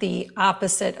not the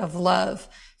opposite of love.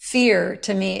 Fear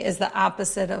to me is the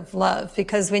opposite of love,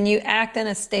 because when you act in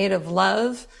a state of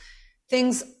love,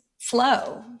 things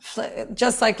flow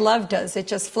just like love does. It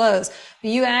just flows.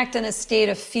 But you act in a state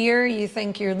of fear. You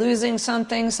think you're losing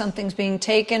something. Something's being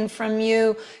taken from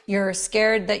you. You're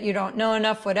scared that you don't know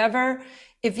enough, whatever.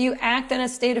 If you act in a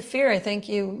state of fear, I think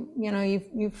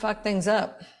you fuck things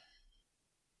up.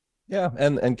 Yeah.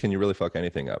 And can you really fuck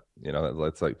anything up?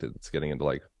 It's getting into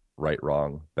like right,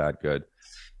 wrong, bad, good.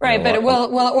 Right, but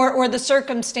or the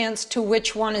circumstance to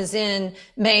which one is in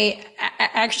may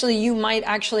actually, you might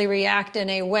actually react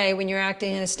in a way when you're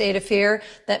acting in a state of fear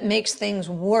that makes things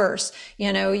worse.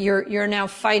 You're now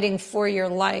fighting for your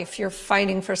life. You're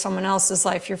fighting for someone else's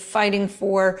life. You're fighting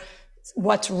for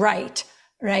what's right,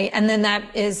 and then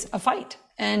that is a fight,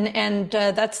 and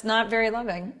that's not very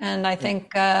loving. And I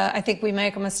think we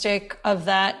make a mistake of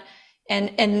that.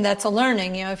 And that's a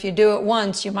learning. If you do it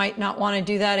once, you might not want to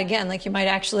do that again. Like you might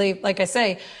actually, like I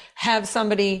say, have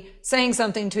somebody saying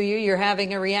something to you. You're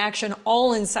having a reaction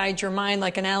all inside your mind,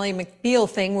 like an Ally McBeal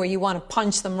thing where you want to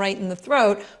punch them right in the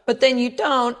throat, but then you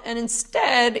don't. And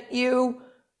instead you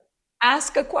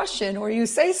ask a question or you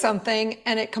say something,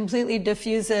 and it completely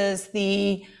diffuses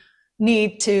the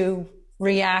need to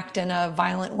react in a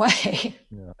violent way.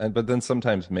 Yeah. But then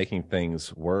sometimes making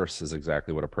things worse is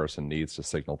exactly what a person needs to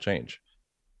signal change.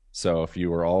 So if you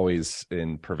were always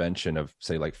in prevention of,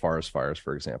 say, like forest fires,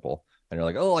 for example, and you're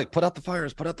like, oh, like put out the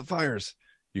fires,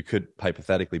 you could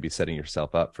hypothetically be setting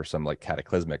yourself up for some like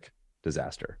cataclysmic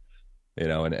disaster,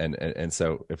 and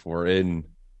so if we're in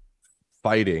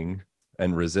fighting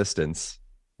and resistance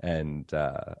and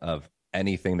of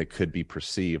anything that could be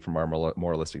perceived from our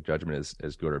moralistic judgment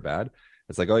as good or bad,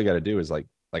 it's like all you got to do is like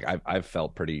I've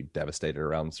felt pretty devastated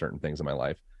around certain things in my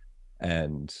life,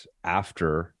 and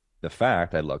after the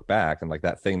fact I look back and like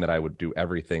that thing that I would do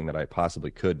everything that I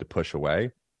possibly could to push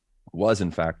away was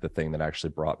in fact the thing that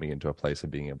actually brought me into a place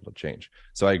of being able to change.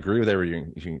 So I agree with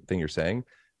everything you're saying,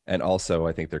 and also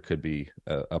I think there could be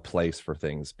a place for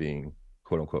things being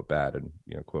quote unquote bad and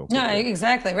quote unquote no bad.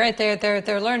 Exactly right.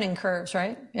 They're learning curves,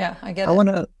 right? Yeah, I get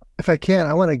it. If I can,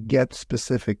 I want to get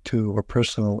specific to or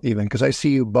personal even, because I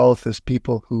see you both as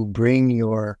people who bring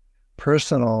your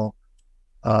personal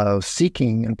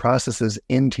seeking and processes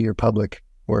into your public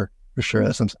work. For sure,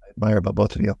 that's something I admire about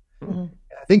both of you. Mm-hmm.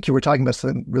 I think you were talking about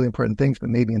some really important things, but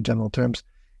maybe in general terms.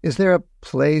 Is there a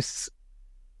place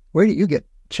where do you get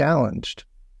challenged?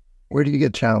 Where do you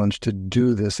get challenged to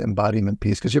do this embodiment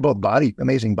piece? Because you're both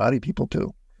amazing body people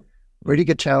too. Where do you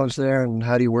get challenged there, and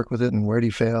how do you work with it, and where do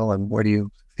you fail, and where do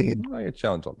you feed? I get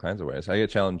challenged all kinds of ways. I get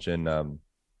challenged in a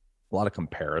lot of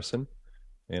comparison.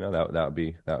 That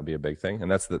would be a big thing,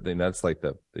 and that's the thing. That's like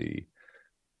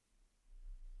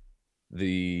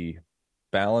the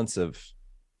balance of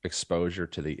exposure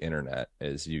to the internet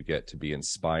is you get to be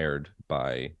inspired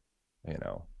by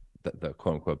the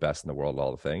quote unquote best in the world,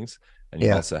 all the things, and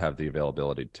you also have the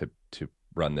availability to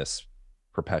run this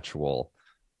perpetual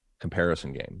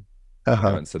comparison game.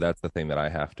 And so that's the thing that I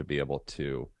have to be able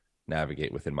to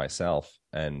navigate within myself.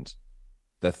 And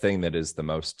the thing that is the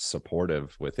most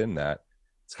supportive within that,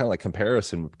 it's kind of like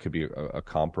comparison could be a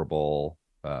comparable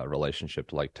relationship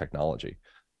to like technology,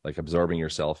 like absorbing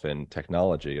yourself in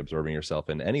technology, absorbing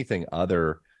yourself in anything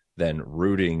other than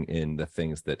rooting in the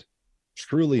things that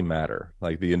truly matter,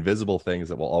 like the invisible things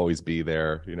that will always be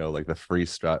there, like the free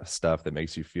stuff that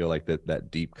makes you feel like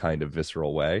that deep kind of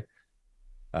visceral way.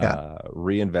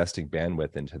 Reinvesting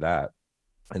bandwidth into that.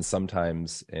 And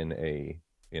sometimes in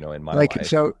my life,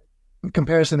 so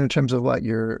comparison in terms of what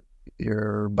your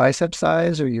bicep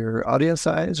size or your audience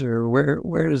size, or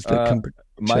where does the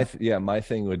my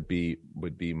thing would be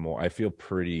more, I feel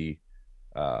pretty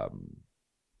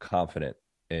confident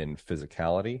in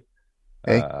physicality.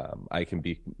 I can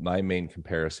be, my main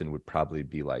comparison would probably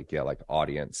be like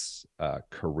audience,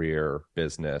 career,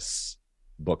 business,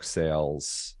 book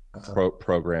sales,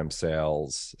 program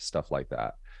sales, stuff like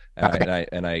that.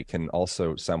 And I can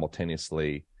also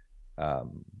simultaneously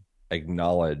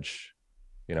acknowledge,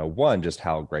 one, just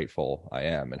how grateful I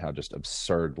am and how just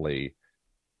absurdly,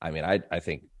 I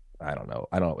think, I don't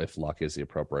know if luck is the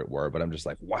appropriate word, but I'm just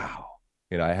like, wow,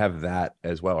 I have that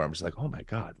as well. Where I'm just like, oh my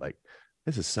God, like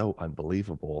this is so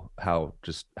unbelievable how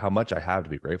much I have to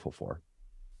be grateful for.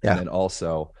 Yeah. And then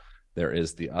also there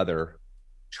is the other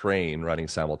train running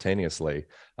simultaneously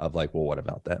of like, well, what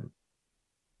about them?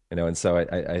 And so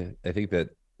I think that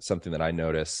something that I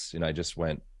notice, I just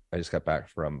got back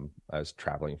I was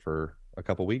traveling for a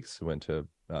couple of weeks. I went to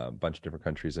a bunch of different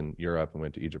countries in Europe and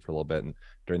went to Egypt for a little bit. And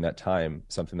during that time,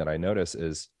 something that I notice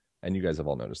is, and you guys have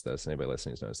all noticed this, anybody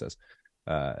listening has noticed this,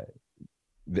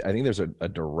 I think there's a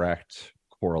direct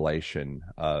correlation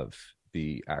of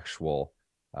the actual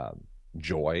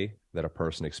joy that a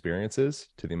person experiences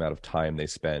to the amount of time they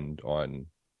spend on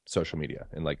social media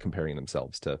and like comparing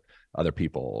themselves to other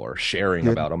people or sharing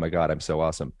about, oh my God, I'm so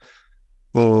awesome.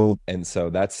 Well, and so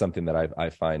that's something that I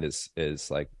find is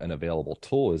like an available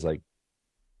tool, is like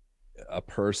a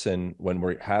person, when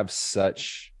we have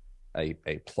such a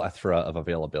plethora of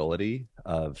availability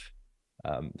of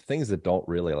things that don't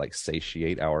really like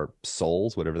satiate our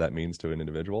souls, whatever that means to an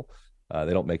individual.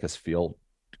 They don't make us feel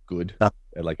good at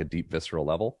like a deep visceral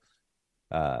level.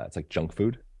 It's like junk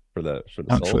food for the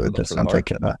junk soul. Food. That sounds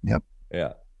like it. Yep.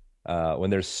 Yeah. When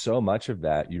there's so much of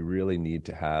that, you really need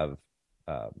to have,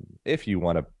 if you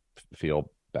want to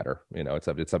feel better,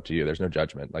 it's up to you. There's no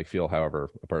judgment. Like, feel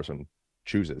however a person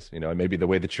chooses, and maybe the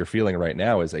way that you're feeling right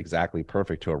now is exactly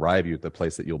perfect to arrive you at the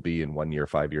place that you'll be in 1 year,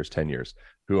 5 years, 10 years.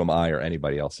 Who am I or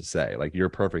anybody else to say? Like, you're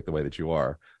perfect the way that you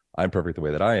are. I'm perfect the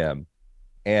way that I am.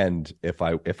 And if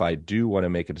I do want to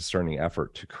make a discerning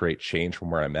effort to create change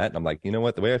from where I'm at, I'm like, you know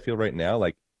what, the way I feel right now,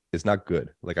 like, is not good.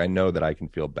 Like, I know that I can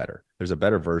feel better. There's a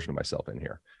better version of myself in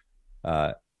here.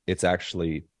 It's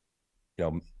actually,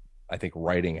 I think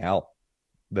writing out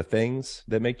the things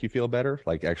that make you feel better,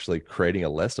 like actually creating a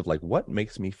list of like, what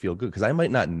makes me feel good? Because I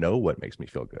might not know what makes me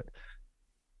feel good.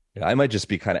 I might just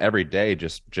be kind of every day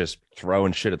just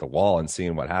throwing shit at the wall and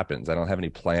seeing what happens. I don't have any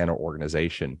plan or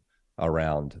organization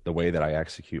around the way that I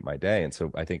execute my day. And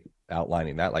so I think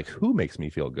outlining that, like, who makes me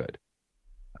feel good?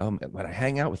 When I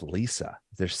hang out with Lisa,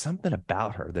 there's something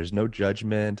about her. There's no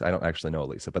judgment. I don't actually know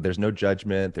Lisa, but there's no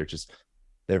judgment.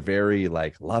 They're very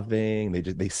like loving.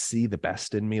 They see the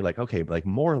best in me. Like, okay, like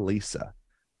more Lisa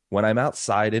when I'm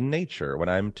outside in nature, when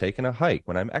I'm taking a hike,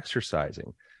 when I'm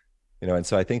exercising, and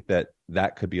so I think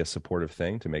that could be a supportive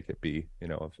thing to make it be,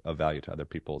 of value to other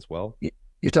people as well.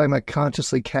 You're talking about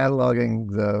consciously cataloging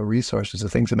the resources, the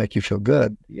things that make you feel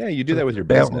good. Yeah, you do that with your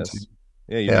business.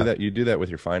 Yeah, you do that with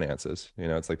your finances.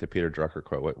 It's like the Peter Drucker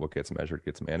quote, what gets measured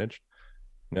gets managed.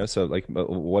 So like,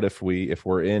 what if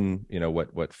we're in,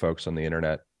 what folks on the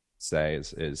internet say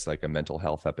is like a mental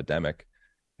health epidemic,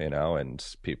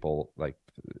 and people, like,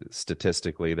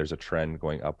 statistically, there's a trend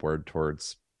going upward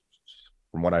towards,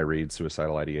 from what I read,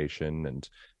 suicidal ideation and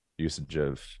usage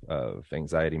of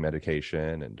anxiety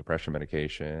medication and depression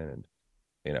medication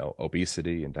and,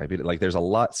 obesity and diabetes. Like, there's a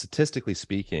lot, statistically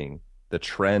speaking, the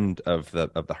trend of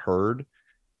the herd,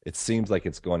 it seems like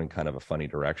it's going in kind of a funny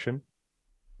direction.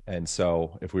 And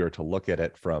so if we were to look at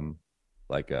it from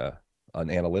like an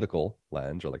analytical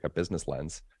lens or like a business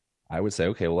lens, I would say,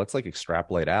 okay, well, let's like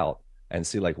extrapolate out and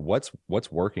see like what's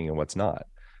working and what's not,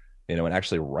 and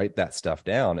actually write that stuff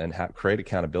down and create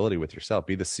accountability with yourself,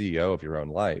 be the CEO of your own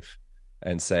life,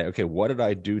 and say, okay, what did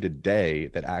I do today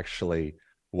that actually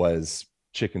was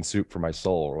chicken soup for my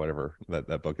soul, or whatever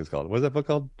that book is called. What is that book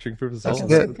called? Chicken soup for the soul? Chicken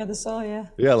soup for the soul, yeah.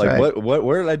 Yeah, like right.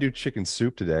 Where did I do chicken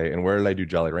soup today, and where did I do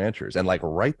Jolly Ranchers? And like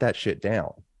write that shit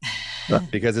down.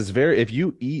 Because it's if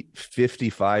you eat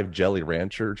 55 Jolly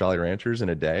Ranchers in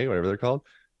a day, whatever they're called,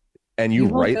 and you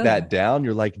write that down,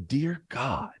 you're like, dear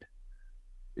God.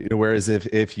 Whereas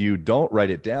if you don't write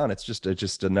it down, it's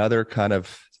just another kind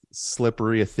of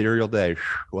slippery, ethereal day.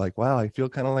 Like, wow, I feel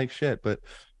kind of like shit, but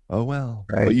oh well.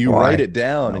 Right. But you write it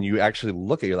down and you actually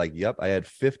look at it, you're like, yep, I had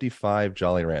 55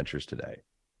 Jolly Ranchers today.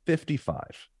 55.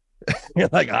 You're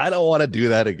like, I don't want to do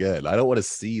that again. I don't want to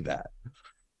see that.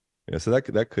 Yeah, so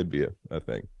that could be a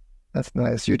thing. That's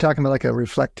nice. You're talking about like a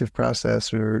reflective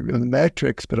process or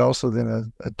metrics, but also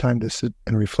then a time to sit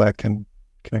and reflect and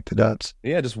connect the dots.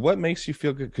 Yeah, just what makes you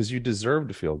feel good, because you deserve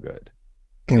to feel good.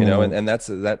 And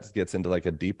that gets into like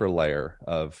a deeper layer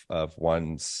of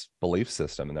one's belief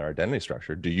system and their identity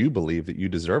structure. Do you believe that you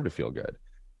deserve to feel good?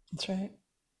 That's right.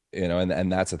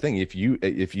 And that's the thing. If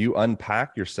you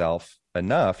unpack yourself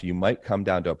enough, you might come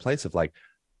down to a place of like,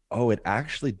 oh, it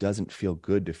actually doesn't feel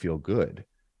good to feel good,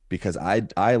 because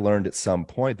I learned at some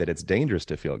point that it's dangerous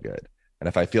to feel good. And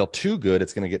if I feel too good,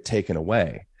 it's going to get taken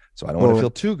away. So I don't want to feel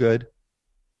too good.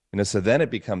 So then it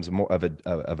becomes more of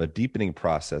a deepening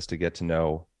process to get to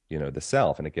know, the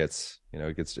self, and it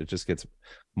just gets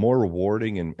more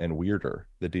rewarding and weirder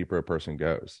the deeper a person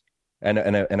goes. And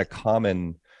a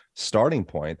common starting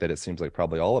point that it seems like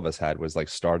probably all of us had was like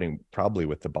starting probably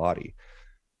with the body.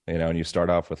 and you start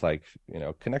off with like,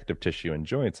 connective tissue and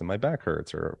joints and my back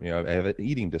hurts, or, I have an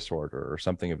eating disorder or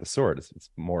something of the sort. It's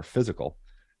more physical.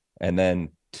 And then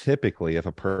typically if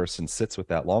a person sits with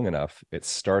that long enough, it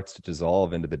starts to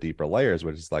dissolve into the deeper layers,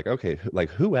 which is like, okay, like,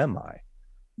 who am I?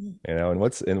 And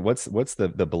what's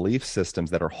the belief systems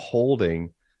that are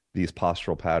holding these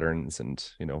postural patterns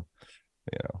and,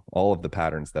 all of the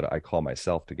patterns that I call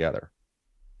myself together.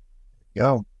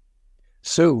 Yo.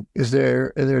 Sue, is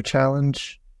there a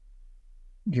challenge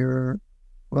you're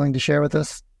willing to share with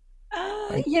us?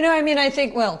 I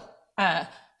think,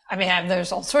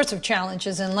 there's all sorts of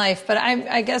challenges in life, but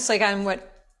I guess like I'm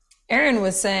what Aaron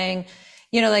was saying,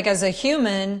 like as a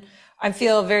human, I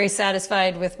feel very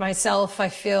satisfied with myself. I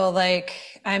feel like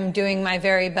I'm doing my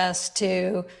very best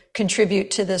to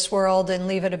contribute to this world and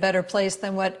leave it a better place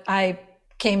than what I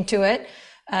came to it.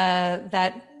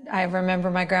 That I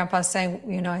remember my grandpa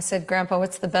saying, I said, Grandpa,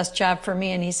 what's the best job for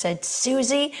me? And he said,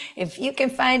 Susie, if you can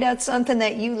find out something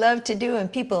that you love to do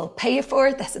and people pay you for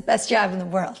it, that's the best job in the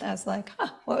world. I was like,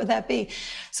 what would that be?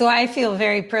 So I feel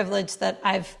very privileged that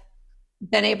I've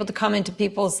been able to come into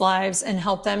people's lives and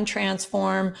help them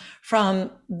transform from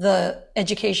the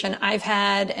education I've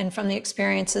had and from the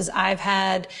experiences I've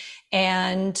had.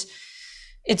 And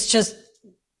it's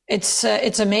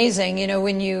amazing,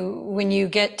 when you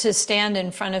get to stand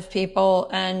in front of people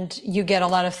and you get a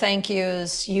lot of thank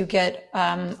yous, you get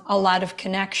a lot of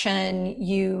connection,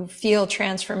 you feel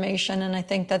transformation. And I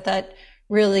think that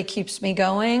really keeps me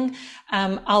going.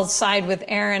 I'll side with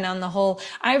Aaron on the whole.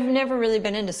 I've never really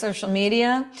been into social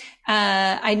media.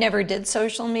 I never did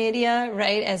social media,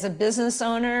 right? As a business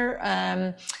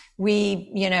owner,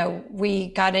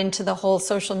 we got into the whole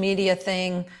social media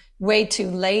thing way too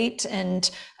late. And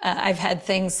I've had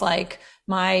things like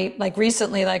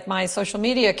recently, my social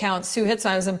media account, Sue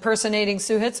Hitzmann, I was impersonating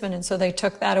Sue Hitzmann. And so they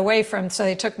took that away so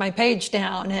they took my page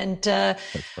down, and,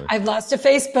 I've lost a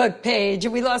Facebook page,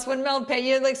 and we lost one mail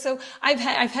page. So I've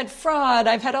had fraud.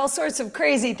 I've had all sorts of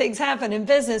crazy things happen in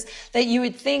business that you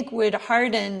would think would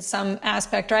harden some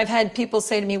aspect. Or I've had people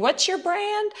say to me, what's your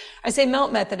brand? I say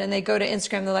Melt Method. And they go to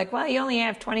Instagram. They're like, well, you only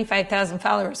have 25,000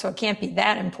 followers, so it can't be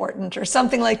that important, or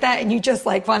something like that. And you just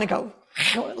want to go,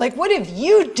 like, what have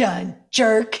you done,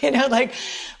 jerk?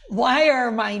 Why are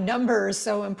my numbers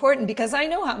so important? Because I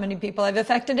know how many people I've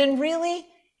affected, and really,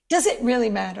 does it really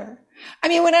matter? I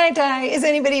mean, when I die, is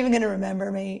anybody even going to remember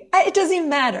me? It doesn't even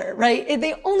matter, right?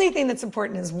 The only thing that's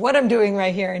important is what I'm doing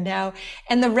right here and now.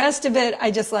 And the rest of it,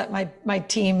 I just let my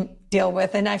team deal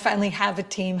with. And I finally have a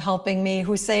team helping me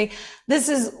who say,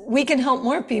 we can help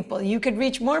more people. You could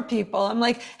reach more people. I'm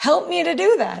like, help me to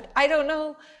do that. I don't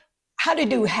know how to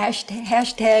do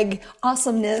hashtag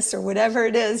awesomeness or whatever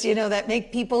it is, that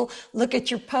make people look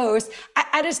at your post.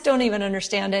 I just don't even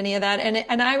understand any of that.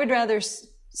 And I would rather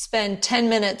spend 10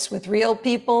 minutes with real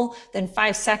people than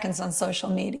 5 seconds on social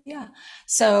media.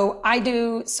 So I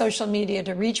do social media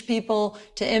to reach people,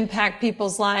 to impact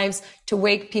people's lives, to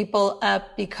wake people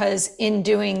up, because in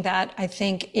doing that, I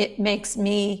think it makes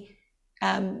me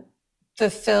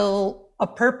fulfill a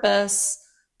purpose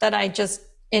that I just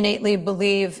innately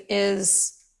believe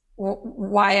is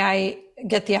why I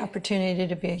get the opportunity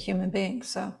to be a human being.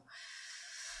 So,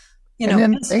 and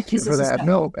then thank you for that.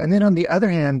 No. And then on the other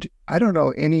hand, I don't know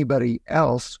anybody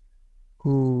else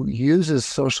who uses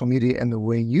social media in the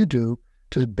way you do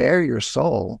to bare your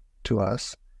soul to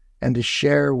us and to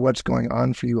share what's going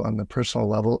on for you on the personal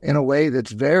level in a way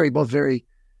that's both very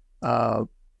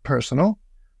personal,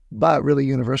 but really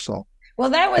universal. Well,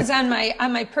 that was on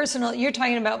my personal, you're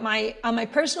talking about on my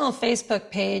personal Facebook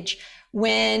page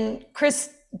when Chris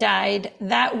died.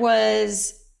 That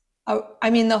was,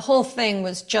 the whole thing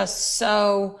was just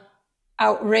so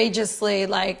outrageously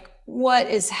what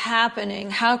is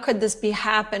happening? How could this be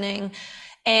happening?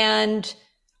 And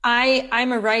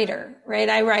I'm a writer, right?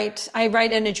 I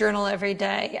write in a journal every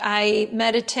day. I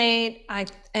meditate.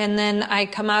 And then I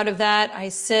come out of that. I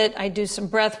sit, I do some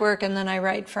breath work, and then I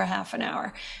write for half an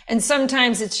hour. And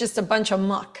sometimes it's just a bunch of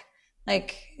muck.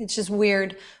 It's just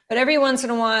weird. But every once in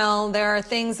a while, there are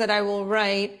things that I will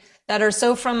write that are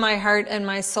so from my heart and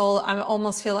my soul. I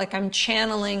almost feel like I'm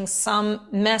channeling some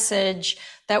message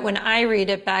that when I read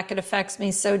it back, it affects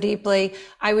me so deeply.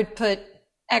 I would put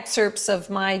excerpts of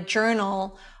my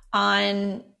journal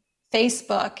on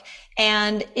Facebook.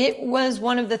 And it was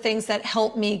one of the things that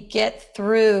helped me get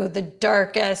through the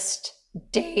darkest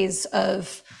days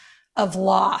of of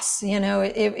loss.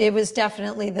 It was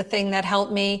definitely the thing that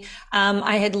helped me.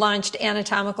 I had launched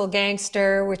Anatomical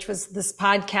Gangster, which was this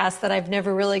podcast that I've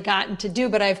never really gotten to do,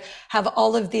 but have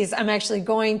all of these. I'm actually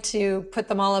going to put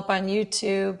them all up on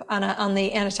YouTube on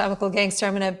the Anatomical Gangster.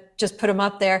 I'm going to just put them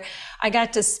up there. I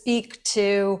got to speak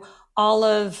to all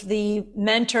of the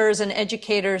mentors and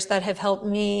educators that have helped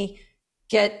me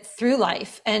get through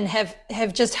life and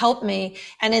have just helped me.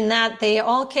 And in that, they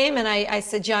all came and I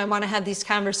said, I want to have these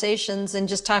conversations and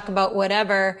just talk about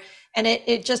whatever. And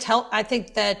it just helped. I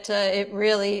think that it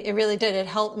really did. It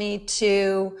helped me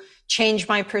to change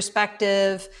my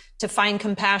perspective, to find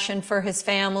compassion for his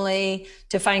family,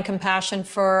 to find compassion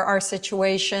for our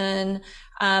situation,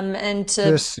 and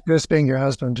to this being your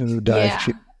husband who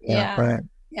died. Right.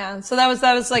 Yeah. So that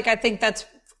was like, I think that's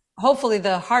hopefully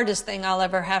the hardest thing I'll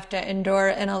ever have to endure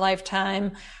in a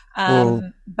lifetime.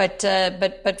 But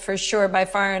for sure, by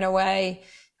far and away,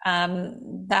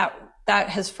 that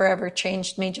has forever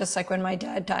changed me. Just like when my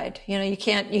dad died, you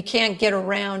can't get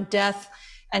around death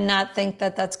and not think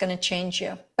that that's going to change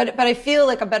you. But I feel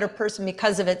like a better person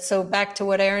because of it. So back to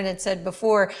what Aaron had said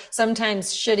before,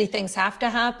 sometimes shitty things have to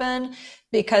happen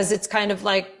because it's kind of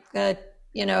like,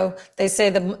 they say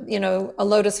a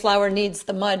lotus flower needs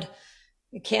the mud.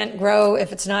 It can't grow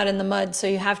if it's not in the mud. So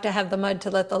you have to have the mud to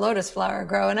let the lotus flower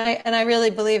grow. And I really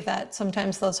believe that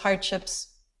sometimes those hardships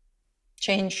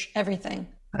change everything.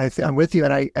 I'm with you.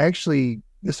 And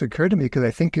this occurred to me because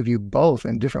I think of you both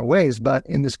in different ways, but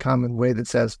in this common way that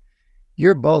says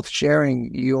you're both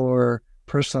sharing your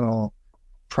personal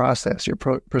process, your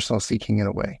personal seeking in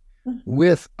a way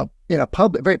with in a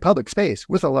very public space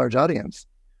with a large audience.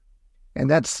 And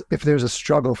that's, if there's a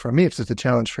struggle for me, if it's a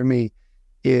challenge for me,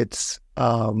 it's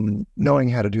knowing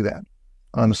how to do that,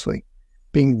 honestly,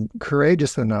 being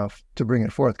courageous enough to bring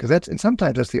it forth. And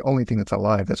sometimes that's the only thing that's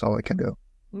alive. That's all I can do.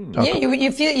 Yeah,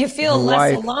 you feel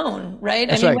less alone, right?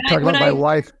 That's right. Talk about my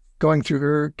wife going through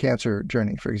her cancer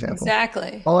journey, for example.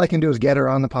 Exactly. All I can do is get her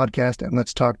on the podcast and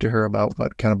let's talk to her about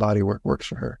what kind of body work works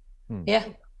for her. Yeah.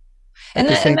 And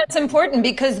that's important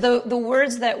because the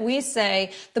words that we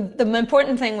say, the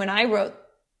important thing when I wrote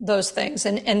those things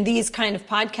and these kind of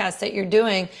podcasts that you're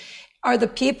doing are the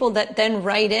people that then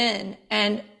write in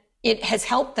and it has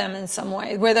helped them in some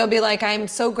way where they'll be like, I'm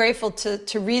so grateful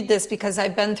to read this because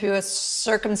I've been through a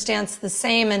circumstance the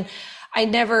same. And I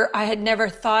had never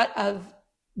thought of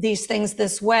these things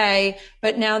this way,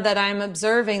 but now that I'm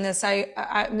observing this,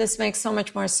 this makes so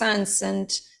much more sense.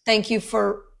 And thank you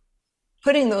for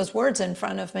putting those words in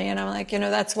front of me. And I'm like,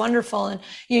 that's wonderful. And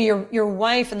your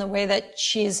wife and the way that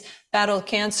she's battled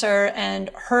cancer and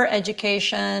her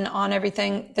education on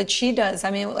everything that she does.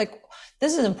 I mean, like,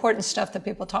 this is important stuff that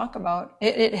people talk about.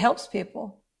 It helps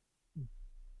people.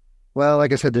 Well,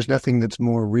 like I said, there's nothing that's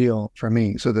more real for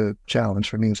me. So the challenge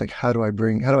for me is like, how do I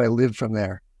live from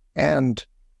there and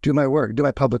do my work, do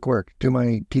my public work, do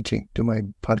my teaching, do my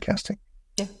podcasting,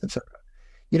 etc.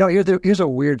 Here's a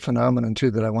weird phenomenon too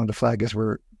that I wanted to flag as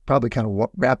we're probably kind of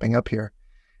wrapping up here.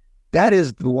 That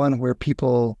is the one where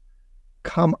people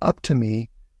come up to me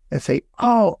and say,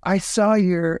 "Oh, I saw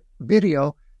your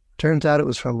video. Turns out it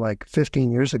was from like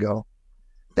 15 years ago.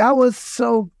 That was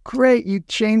so great. You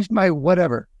changed my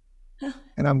whatever."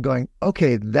 And I'm going,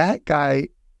 okay, that guy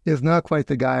is not quite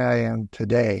the guy I am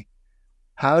today.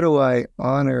 How do I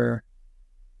honor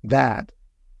that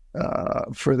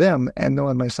for them and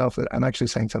knowing myself that I'm actually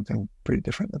saying something pretty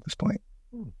different at this point?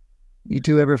 You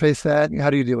two ever face that? How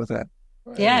do you deal with that?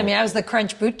 Yeah, I mean, I was the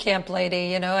Crunch Boot Camp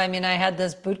lady, I mean, I had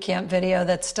this boot camp video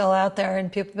that's still out there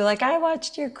and people be like, I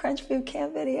watched your Crunch Boot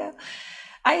Camp video.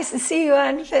 I used to see you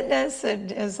on fitness,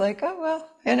 and it was like, oh, well,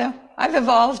 I've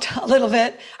evolved a little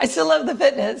bit. I still love the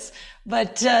fitness,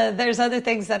 but there's other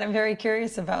things that I'm very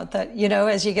curious about that,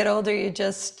 as you get older, you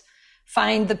just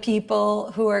find the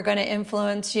people who are going to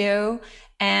influence you,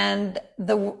 and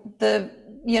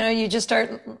you just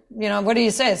start, what do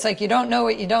you say? It's like, you don't know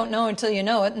what you don't know until you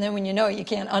know it. And then when you know it, you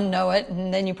can't unknow it.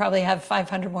 And then you probably have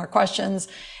 500 more questions.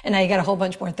 And now you got a whole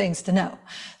bunch more things to know.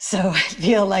 So I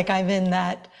feel like I'm in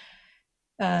that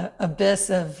abyss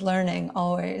of learning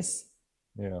always.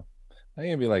 Yeah. I think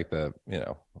it'd be like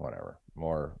whatever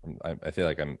more. I feel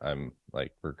like I'm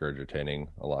like regurgitating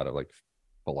a lot of like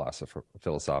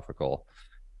philosophical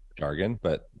jargon,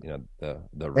 but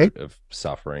the root of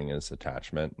suffering is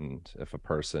attachment, and if a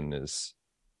person is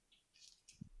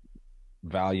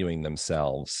valuing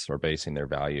themselves or basing their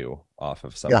value off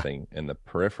of something in the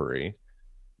periphery,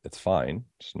 it's fine,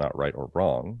 it's not right or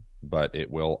wrong, but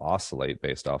it will oscillate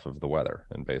based off of the weather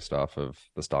and based off of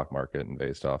the stock market and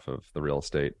based off of the real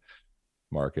estate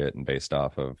market and based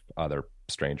off of other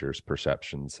strangers'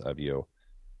 perceptions of you.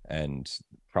 And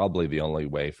probably the only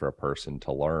way for a person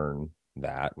to learn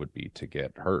that would be to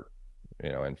get hurt,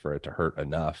 and for it to hurt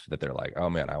enough that they're like, oh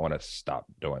man, I want to stop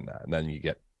doing that. And then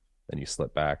you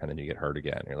slip back, and then you get hurt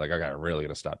again. You're like, I really got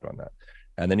to stop doing that.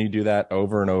 And then you do that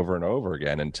over and over and over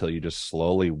again until you just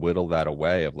slowly whittle that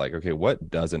away of like, okay, what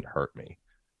doesn't hurt me?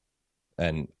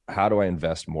 And how do I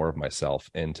invest more of myself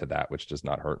into that which does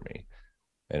not hurt me?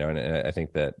 And I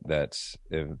think that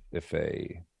if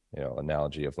a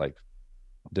analogy of like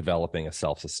developing a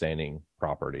self-sustaining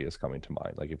property is coming to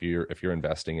mind, like if you're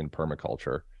investing in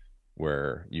permaculture,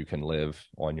 where you can live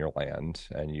on your land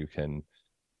and you can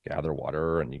gather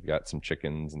water, and you've got some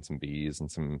chickens and some bees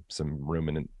and some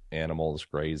ruminant animals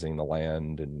grazing the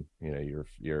land, and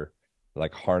you're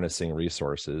like harnessing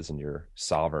resources, and you're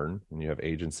sovereign, and you have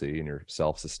agency, and you're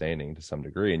self-sustaining to some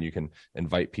degree, and you can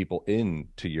invite people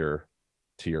into your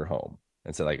home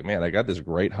and say like, man, I got this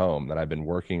great home that I've been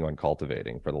working on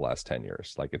cultivating for the last 10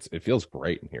 years. Like it feels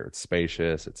great in here. It's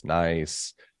spacious, it's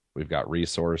nice, we've got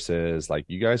resources, like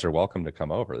you guys are welcome to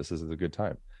come over. This is a good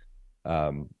time.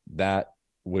 That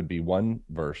would be one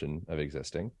version of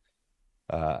existing.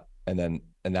 And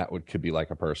that could be like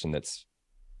a person that's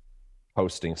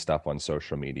posting stuff on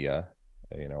social media,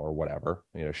 or whatever,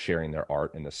 sharing their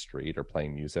art in the street or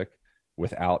playing music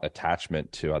without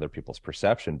attachment to other people's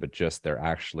perception, but just they're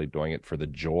actually doing it for the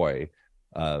joy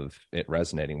of it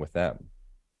resonating with them.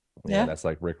 Yeah. And that's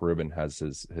like Rick Rubin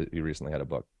he recently had a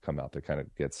book come out that kind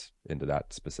of gets into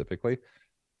that specifically.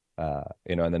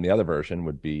 And then the other version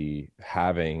would be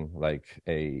having like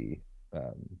a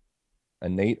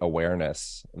innate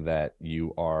awareness that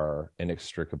you are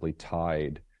inextricably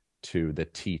tied to the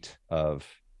teat of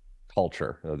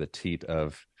culture, or the teat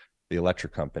of the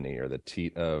electric company, or the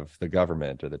teat of the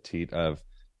government, or the teat of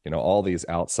all these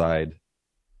outside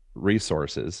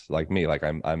resources. Like me, like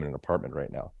I'm in an apartment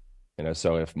right now,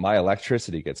 so if my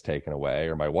electricity gets taken away,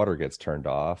 or my water gets turned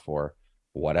off, or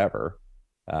whatever,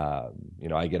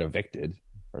 I get evicted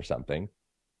or something,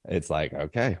 it's like,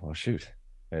 okay, well, shoot,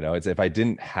 it's if I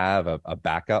didn't have a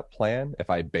backup plan, if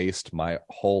I based my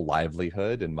whole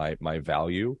livelihood and my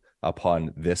value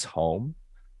upon this home,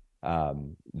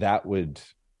 that would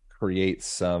create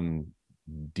some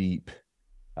deep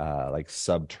like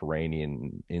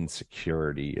subterranean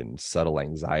insecurity and subtle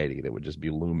anxiety that would just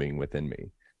be looming within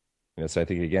me. So I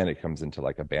think, again, it comes into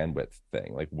like a bandwidth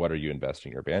thing. Like, what are you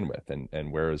investing your bandwidth,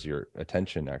 and where is your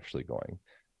attention actually going?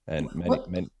 And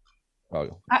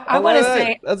I want to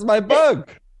say that's my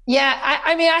bug. Yeah,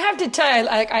 I mean, I have to tell you,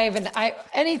 like,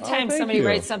 anytime somebody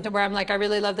writes something where I'm like, I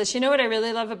really love this. You know what I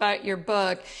really love about your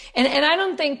book? And I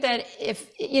don't think that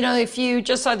if you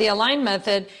just saw the Align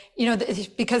method,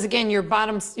 because again, your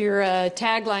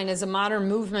tagline is a modern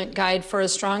movement guide for a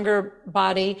stronger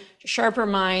body, sharper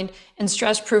mind, and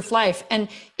stress-proof life. And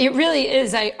it really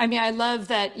is. I mean, I love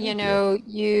that,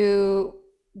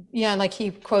 like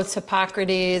he quotes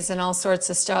Hippocrates and all sorts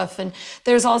of stuff. And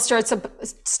there's all sorts of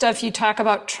stuff. You talk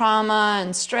about trauma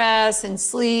and stress and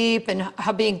sleep and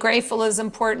how being grateful is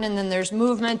important. And then there's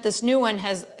movement. This new one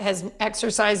has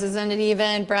exercises in it,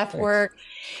 even breath work.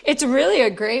 It's really a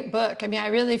great book. I mean, I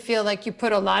really feel like you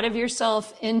put a lot of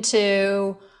yourself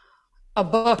into a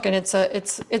book, and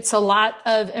it's a lot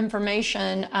of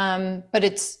information, but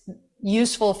it's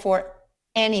useful for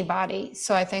anybody.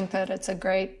 So I think that it's a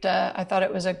great, I thought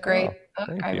it was a great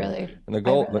book. I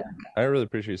really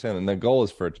appreciate you saying that. And the goal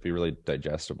is for it to be really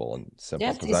digestible and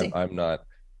simple, because I'm not,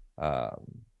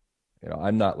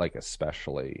 I'm not like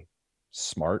especially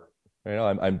smart,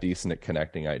 I'm decent at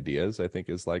connecting ideas, I think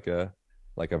is like a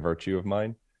virtue of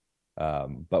mine.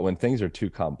 But when things are too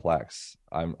complex,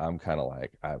 I'm kind of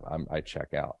like, I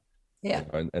check out. Yeah.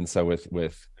 And so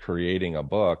with creating a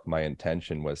book, my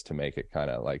intention was to make it kind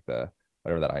of like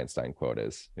whatever that Einstein quote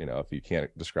is, if you can't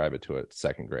describe it to a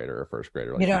second grader or a first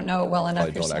grader, like, you don't know it well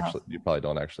enough yourself. You probably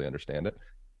don't actually understand it.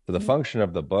 So the function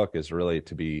of the book is really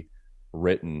to be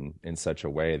written in such a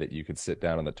way that you could sit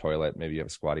down on the toilet, maybe you have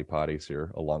a squatty potty, so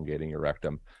you're elongating your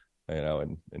rectum,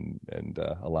 and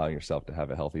allowing yourself to have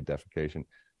a healthy defecation,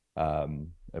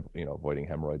 avoiding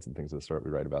hemorrhoids and things of the sort. We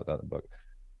write about that in the book.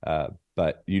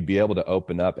 But you'd be able to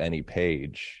open up any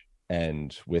page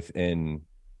and within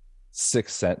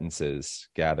 6 sentences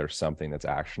gather something that's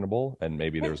actionable, and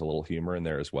maybe there's a little humor in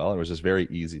there as well. And it was just very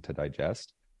easy to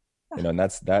digest, and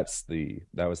that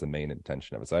was the main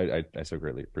intention of it. So I so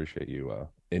greatly appreciate you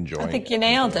enjoying. I think you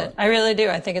nailed it. I really do.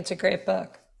 I think it's a great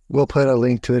book. We'll put a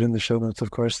link to it in the show notes,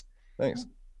 of course. Thanks.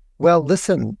 Well,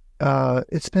 listen,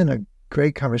 it's been a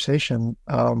great conversation.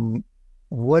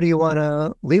 What do you want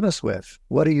to leave us with?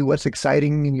 What's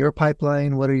exciting in your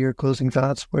pipeline? What are your closing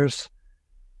thoughts?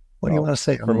 What do you want to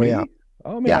say on the way out?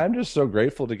 Oh man, I'm just so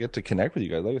grateful to get to connect with you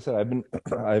guys. Like I said,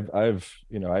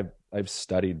 I've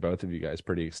studied both of you guys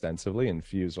pretty extensively and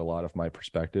fused a lot of my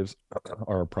perspectives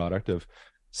are a product of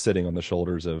sitting on the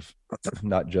shoulders of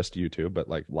not just YouTube, but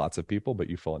like lots of people, but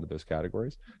you fall into those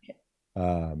categories.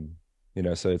 So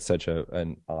it's such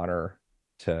an honor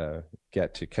to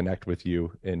get to connect with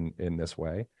you in this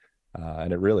way.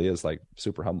 And it really is like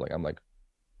super humbling. I'm like,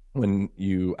 when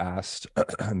you asked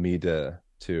me to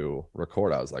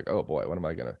record, I was like, oh boy, what am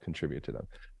I going to contribute to them?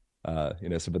 To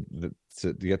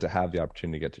get to have the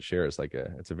opportunity to get to share is like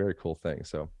it's a very cool thing.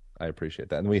 So I appreciate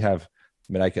that. And we have,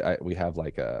 we have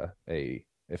like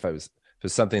if it was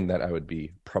something that I would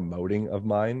be promoting of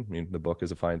mine, I mean, the book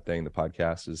is a fine thing. The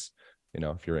podcast is,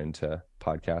 if you're into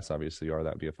podcasts, obviously you are,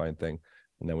 that'd be a fine thing.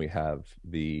 And then we have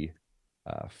the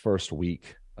first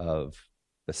week of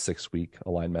the 6-week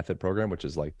Align Method program, which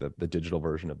is like the digital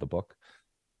version of the book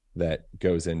that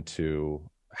goes into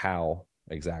how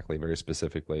exactly, very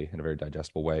specifically, in a very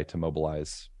digestible way, to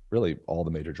mobilize really all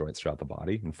the major joints throughout the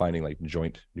body and finding like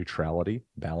joint neutrality,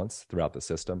 balance throughout the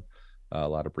system. A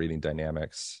lot of breathing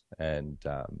dynamics and,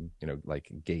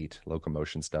 like gait,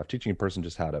 locomotion stuff, teaching a person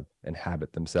just how to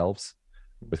inhabit themselves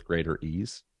with greater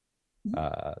ease.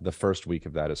 The first week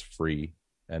of that is free,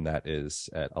 and that is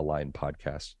at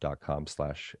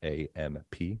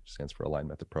alignpodcast.com/AMP, stands for Align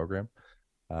Method Program.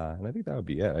 And I think that would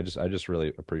be it. I just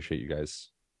really appreciate you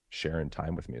guys sharing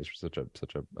time with me. It's such a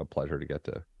pleasure to get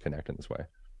to connect in this way.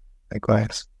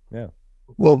 Likewise. Yeah.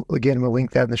 Well, again, we'll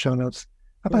link that in the show notes.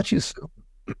 How about you, Sue?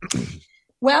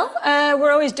 Well,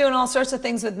 we're always doing all sorts of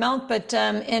things with Melt, but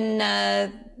in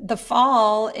the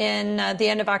fall, in the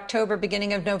end of October,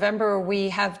 beginning of November, we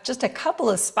have just a couple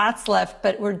of spots left,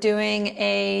 but we're doing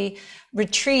a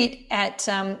retreat at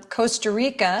Costa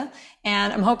Rica.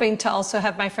 And I'm hoping to also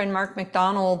have my friend Mark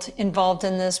McDonald involved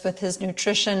in this with his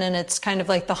nutrition. And it's kind of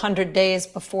like the 100 days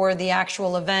before the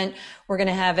actual event. We're going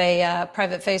to have a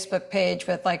private Facebook page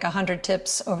with like 100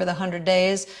 tips over the 100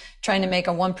 days, trying to make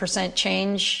a 1%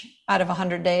 change out of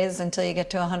 100 days until you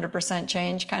get to 100%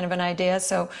 change, kind of an idea.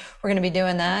 So we're going to be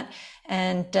doing that.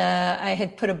 And I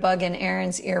had put a bug in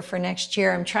Aaron's ear for next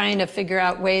year. I'm trying to figure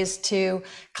out ways to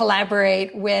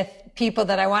collaborate with people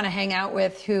that I want to hang out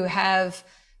with who have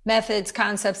methods,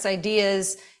 concepts,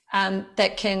 ideas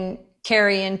that can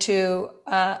carry into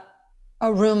a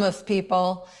room of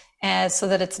people, so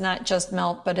that it's not just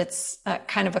Melt, but it's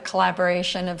kind of a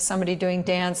collaboration of somebody doing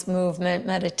dance, movement,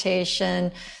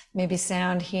 meditation, maybe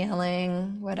sound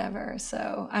healing, whatever.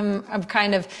 So I'm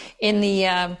kind of in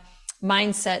the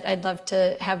mindset. I'd love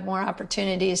to have more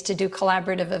opportunities to do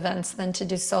collaborative events than to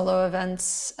do solo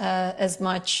events as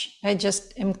much. I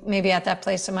just am maybe at that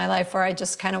place in my life where I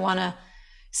just kind of want to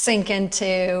sink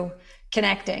into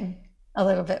connecting a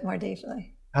little bit more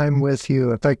deeply. I'm with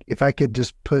you. If I could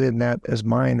just put in that as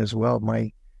mine as well,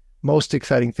 my most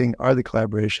exciting thing are the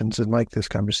collaborations, and like this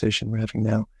conversation we're having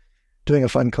now, doing a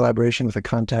fun collaboration with a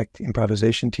contact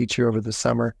improvisation teacher over the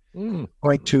summer,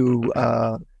 going to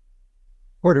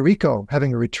Puerto Rico,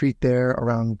 having a retreat there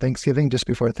around Thanksgiving, just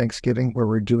before Thanksgiving, where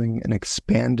we're doing an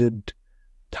expanded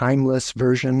timeless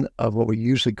version of what we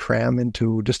usually cram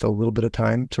into just a little bit of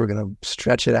time. So we're going to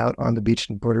stretch it out on the beach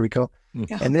in Puerto Rico.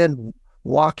 Yeah. And then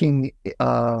walking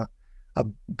a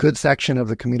good section of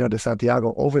the Camino de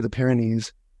Santiago over the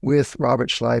Pyrenees with Robert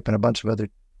Schleip and a bunch of other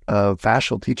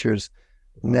fascial teachers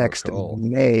next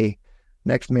May.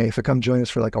 So come join us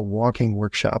for like a walking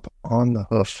workshop on the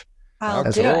hoof.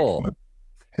 I'll do it.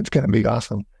 It's going to be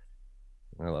awesome.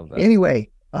 I love that. Anyway,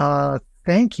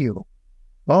 thank you.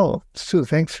 Oh, Sue,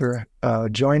 thanks for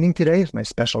joining today as my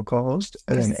special co-host,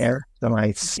 and then Eric,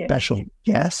 my special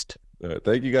guest.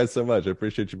 Thank you guys so much. I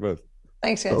appreciate you both.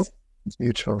 Thanks, guys. Oh, it's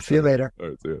mutual. See you later. All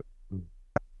right, see you.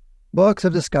 Books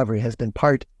of Discovery has been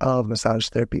part of massage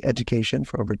therapy education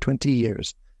for over 20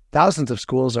 years. Thousands of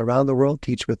schools around the world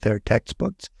teach with their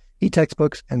textbooks,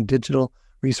 e-textbooks, and digital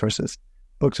resources.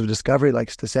 Books of Discovery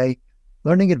likes to say,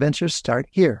 learning adventures start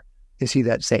here. They see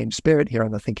that same spirit here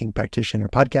on the Thinking Practitioner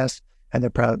podcast, and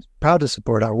they're proud to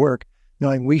support our work,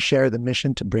 knowing we share the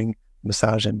mission to bring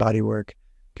massage and bodywork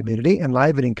community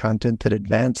enlivening content that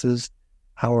advances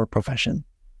our profession.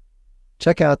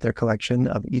 Check out their collection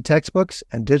of e-textbooks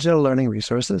and digital learning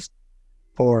resources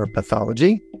for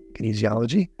pathology,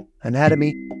 kinesiology,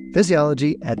 anatomy,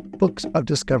 physiology at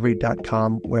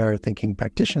booksofdiscovery.com, where Thinking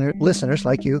Practitioner listeners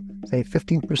like you save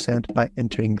 15% by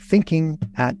entering Thinking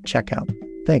at checkout.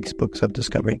 Thanks, Books of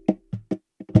Discovery.